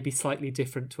colour may be slightly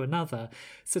different to another.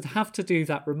 So to have to do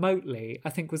that remotely, I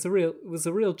think was a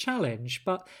real challenge.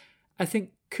 But I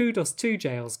think kudos to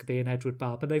J. Osgerby and Edward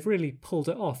Barber. They've really pulled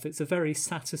it off. It's a very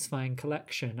satisfying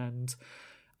collection, and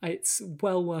it's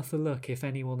well worth a look if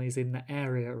anyone is in the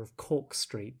area of Cork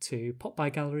Street to pop by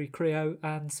Gallery Creo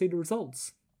and see the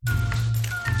results.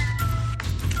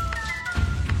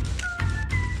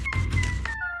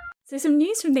 So some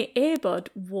news from the earbud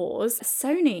wars.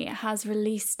 Sony has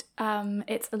released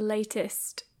its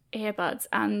latest earbuds,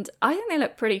 and I think they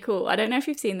look pretty cool. I don't know if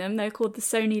you've seen them. They're called the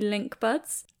Sony Link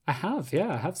Buds. I have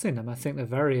seen them. I think they're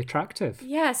very attractive.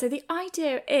 Yeah, so the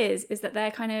idea is that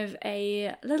they're kind of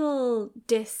a little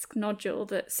disc nodule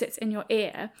that sits in your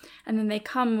ear, and then they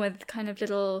come with kind of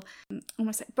little,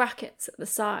 almost like brackets at the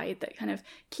side that kind of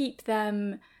keep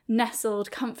them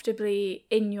nestled comfortably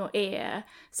in your ear.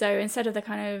 So instead of the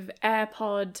kind of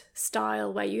AirPod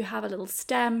style where you have a little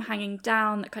stem hanging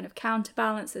down that kind of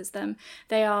counterbalances them,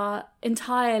 they are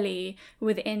entirely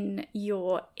within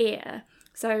your ear.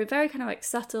 So very kind of like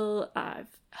subtle.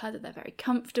 I've heard that they're very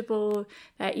comfortable.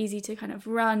 They're easy to kind of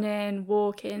run in,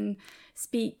 walk in,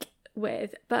 speak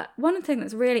with. But one thing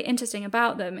that's really interesting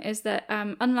about them is that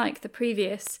unlike the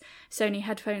previous Sony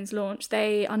headphones launch,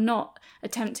 they are not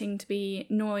attempting to be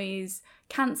noise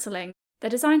cancelling. They're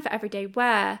designed for everyday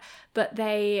wear, but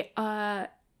they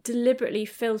deliberately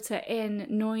filter in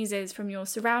noises from your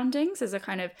surroundings as a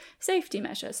kind of safety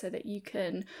measure, so that you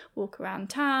can walk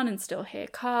around town and still hear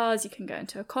cars. You can go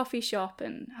into a coffee shop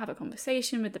and have a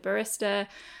conversation with the barista,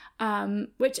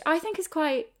 which I think is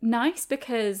quite nice,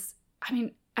 because I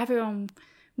mean, everyone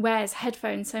wears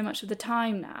headphones so much of the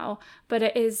time now, but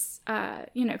it is kind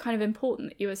of important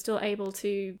that you are still able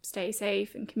to stay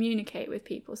safe and communicate with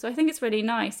people. So I think it's really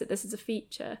nice that this is a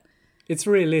feature. It's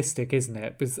realistic, isn't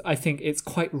it? Because I think it's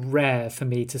quite rare for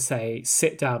me to say,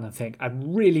 sit down and think, I'm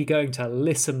going to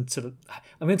listen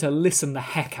the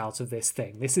heck out of this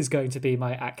thing. This is going to be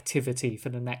my activity for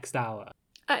the next hour.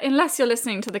 Unless you're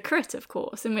listening to The Crit, of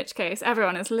course, in which case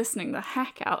everyone is listening the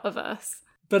heck out of us.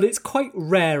 But it's quite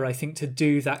rare, I think, to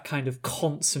do that kind of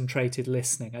concentrated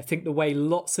listening. I think the way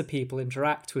lots of people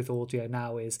interact with audio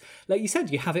now is, like you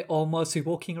said, you have it on whilst you're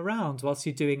walking around, whilst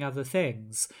you're doing other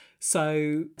things.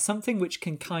 So something which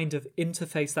can kind of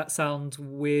interface that sound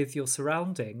with your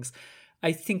surroundings,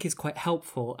 I think is quite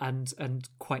helpful and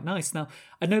quite nice. Now,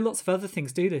 I know lots of other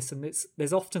things do this, and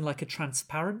there's often like a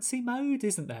transparency mode,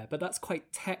 isn't there? But that's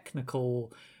quite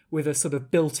technical, with a sort of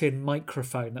built-in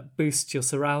microphone that boosts your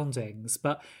surroundings.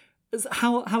 But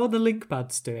how are the Link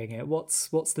Buds doing it? What's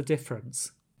the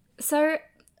difference? So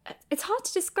it's hard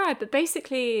to describe, but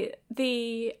basically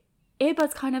the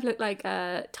earbuds kind of look like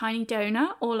a tiny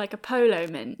donut, or like a Polo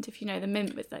mint, if you know the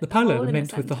mint with the Polo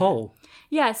mint with the hole.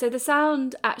 Yeah, so the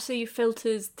sound actually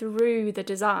filters through the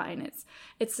design.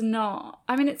 It's not,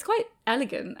 I mean, it's quite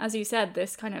elegant, as you said,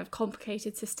 this kind of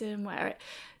complicated system where it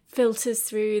filters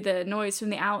through the noise from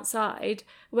the outside,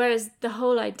 whereas the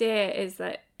whole idea is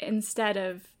that instead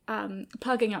of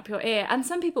plugging up your ear, and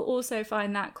some people also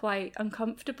find that quite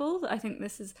uncomfortable. I think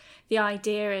the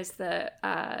idea is that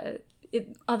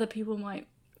other people might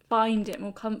find it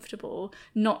more comfortable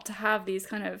not to have these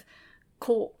kind of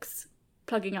corks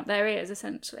plugging up their ears,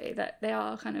 essentially, that they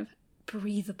are kind of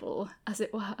breathable, as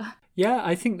it were. Yeah,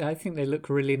 I think they look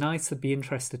really nice. I'd be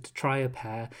interested to try a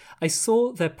pair. I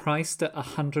saw they're priced at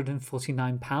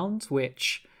 £149,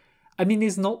 which, I mean,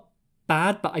 is not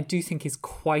bad, but I do think is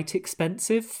quite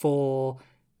expensive for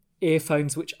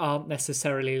earphones which aren't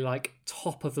necessarily like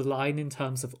top of the line in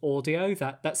terms of audio.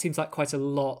 That seems like quite a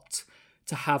lot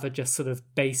to have a just sort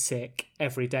of basic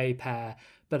everyday pair.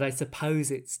 But I suppose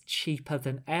it's cheaper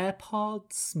than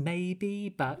AirPods, maybe.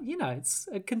 But, it's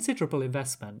a considerable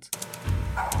investment.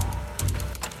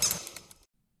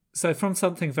 So from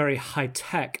something very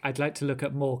high-tech, I'd like to look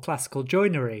at more classical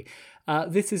joinery.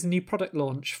 This is a new product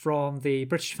launch from the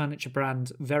British furniture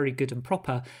brand Very Good and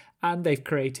Proper, and they've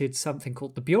created something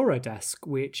called the Bureau Desk,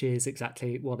 which is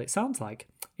exactly what it sounds like.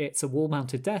 It's a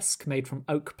wall-mounted desk made from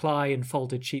oak ply and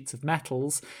folded sheets of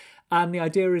metals, And the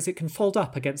idea is it can fold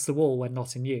up against the wall when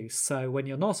not in use. So when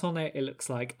you're not on it, it looks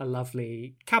like a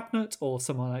lovely cabinet, or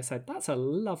someone might say, that's a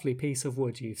lovely piece of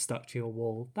wood you've stuck to your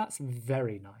wall. That's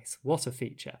very nice. What a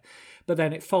feature. But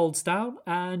then it folds down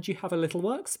and you have a little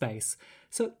workspace.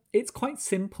 So it's quite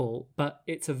simple, but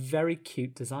it's a very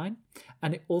cute design.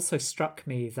 And it also struck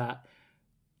me that,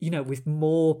 with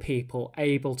more people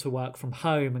able to work from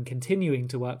home and continuing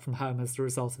to work from home as a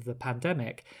result of the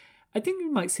pandemic, I think we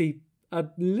might see a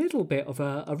little bit of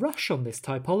a rush on this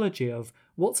typology of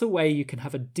what's a way you can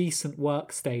have a decent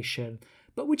workstation,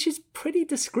 but which is pretty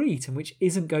discreet and which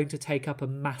isn't going to take up a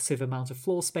massive amount of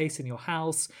floor space in your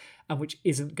house and which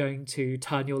isn't going to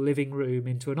turn your living room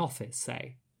into an office,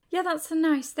 say. Yeah, that's a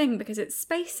nice thing because it's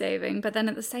space saving, but then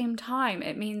at the same time,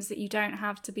 it means that you don't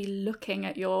have to be looking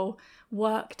at your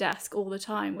work desk all the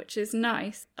time, which is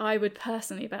nice. I would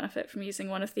personally benefit from using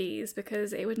one of these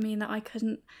because it would mean that I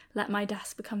couldn't let my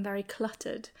desk become very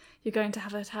cluttered. You're going to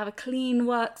have a clean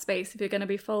workspace if you're going to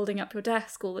be folding up your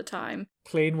desk all the time.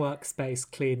 Clean workspace,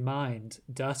 clean mind.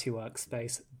 Dirty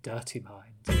workspace, dirty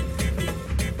mind.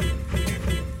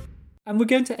 And we're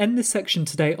going to end this section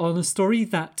today on a story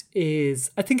that is,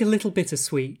 I think, a little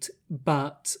bittersweet,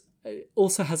 but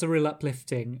also has a real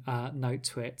uplifting note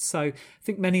to it. So I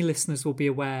think many listeners will be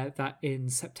aware that in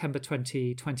September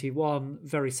 2021,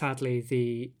 very sadly,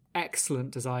 the excellent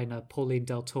designer Pauline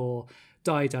Deltour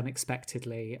died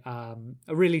unexpectedly. A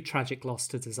really tragic loss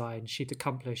to design. She'd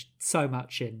accomplished so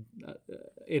much in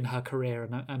her career,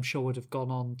 and I'm sure would have gone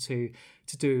on to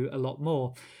do a lot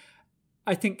more.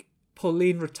 I think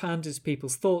Pauline returned into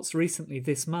people's thoughts recently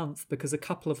this month because a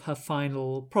couple of her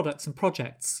final products and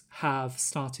projects have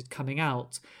started coming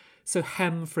out. So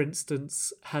Hem, for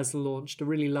instance, has launched a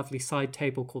really lovely side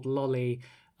table called Lolly.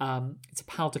 It's a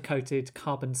powder-coated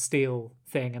carbon steel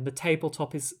thing, and the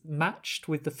tabletop is matched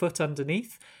with the foot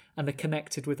underneath, and they're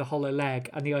connected with a hollow leg.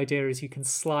 And the idea is you can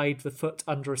slide the foot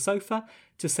under a sofa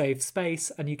to save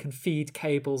space, and you can feed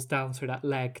cables down through that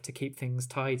leg to keep things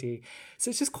tidy. So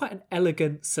it's just quite an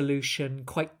elegant solution,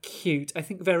 quite cute. I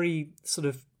think very sort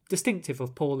of distinctive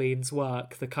of Pauline's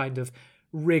work, the kind of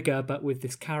rigour but with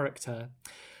this character.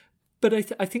 But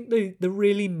I think the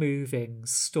really moving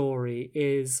story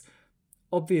is,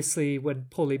 obviously, when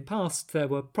Pauline passed, there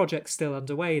were projects still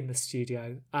underway in the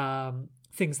studio,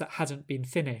 things that hadn't been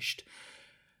finished.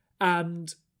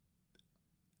 And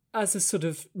as a sort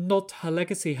of nod to her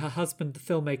legacy, her husband, the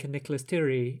filmmaker Nicolas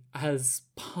Thierry, has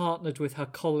partnered with her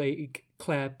colleague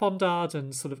Claire Pondard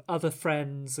and sort of other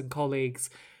friends and colleagues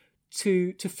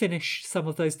to finish some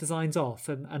of those designs off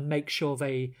and make sure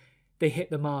they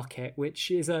hit the market,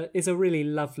 which is a really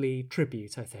lovely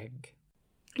tribute, I think.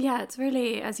 Yeah, it's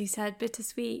really, as you said,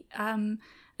 bittersweet and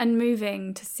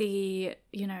moving to see,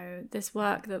 this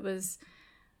work that was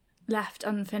left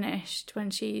unfinished when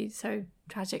she so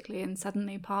tragically and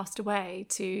suddenly passed away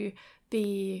to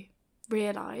be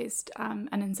realised and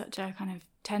in such a kind of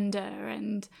tender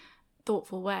and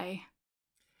thoughtful way.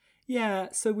 Yeah,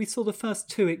 so we saw the first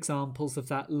two examples of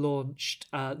that launched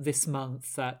this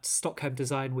month at Stockholm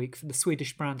Design Week for the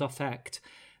Swedish brand Affect.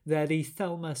 They're the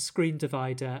Thelma screen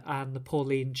divider and the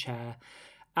Pauline chair.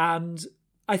 And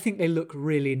I think they look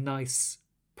really nice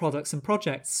products and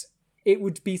projects. It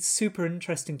would be super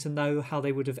interesting to know how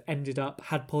they would have ended up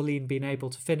had Pauline been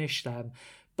able to finish them.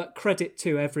 But credit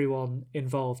to everyone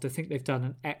involved. I think they've done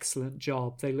an excellent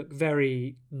job. They look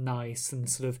very nice and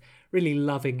sort of really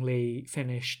lovingly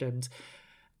finished. And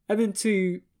I meant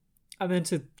to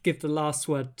give the last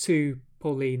word to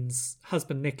Pauline's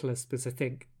husband Nicholas, because I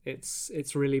think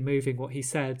it's really moving what he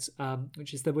said,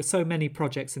 which is there were so many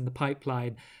projects in the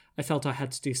pipeline. I felt I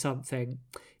had to do something.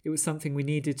 It was something we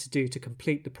needed to do to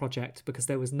complete the project because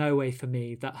there was no way for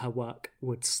me that her work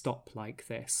would stop like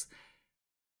this.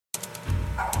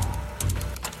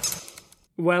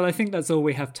 Well, I think that's all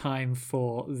we have time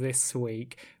for this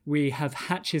week. We have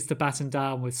hatches to batten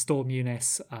down with Storm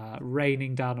Eunice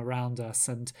raining down around us,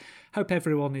 and hope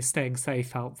everyone is staying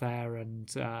safe out there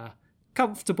and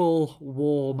comfortable,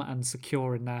 warm and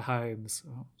secure in their homes.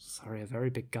 Oh, sorry, a very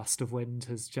big gust of wind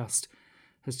has just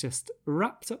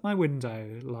rapped at my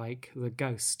window like the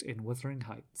ghost in Wuthering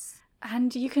Heights.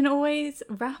 And you can always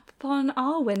rap upon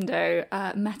our window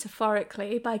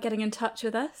metaphorically by getting in touch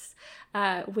with us.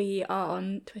 We are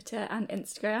on Twitter and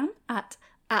Instagram at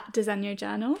Disegno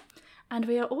Journal, and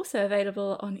we are also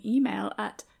available on email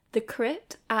at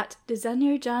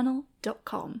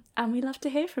thecrit@disegnojournal.com, and we love to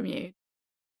hear from you.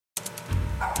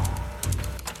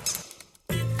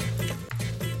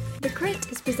 The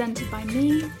Crit is presented by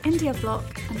me, India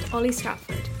Block, and Ollie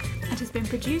Stratford, and has been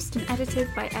produced and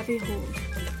edited by Evie Hall.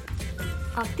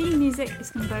 Our theme music is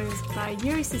composed by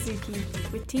Yuri Suzuki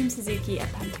with Team Suzuki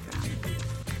at Pentagram.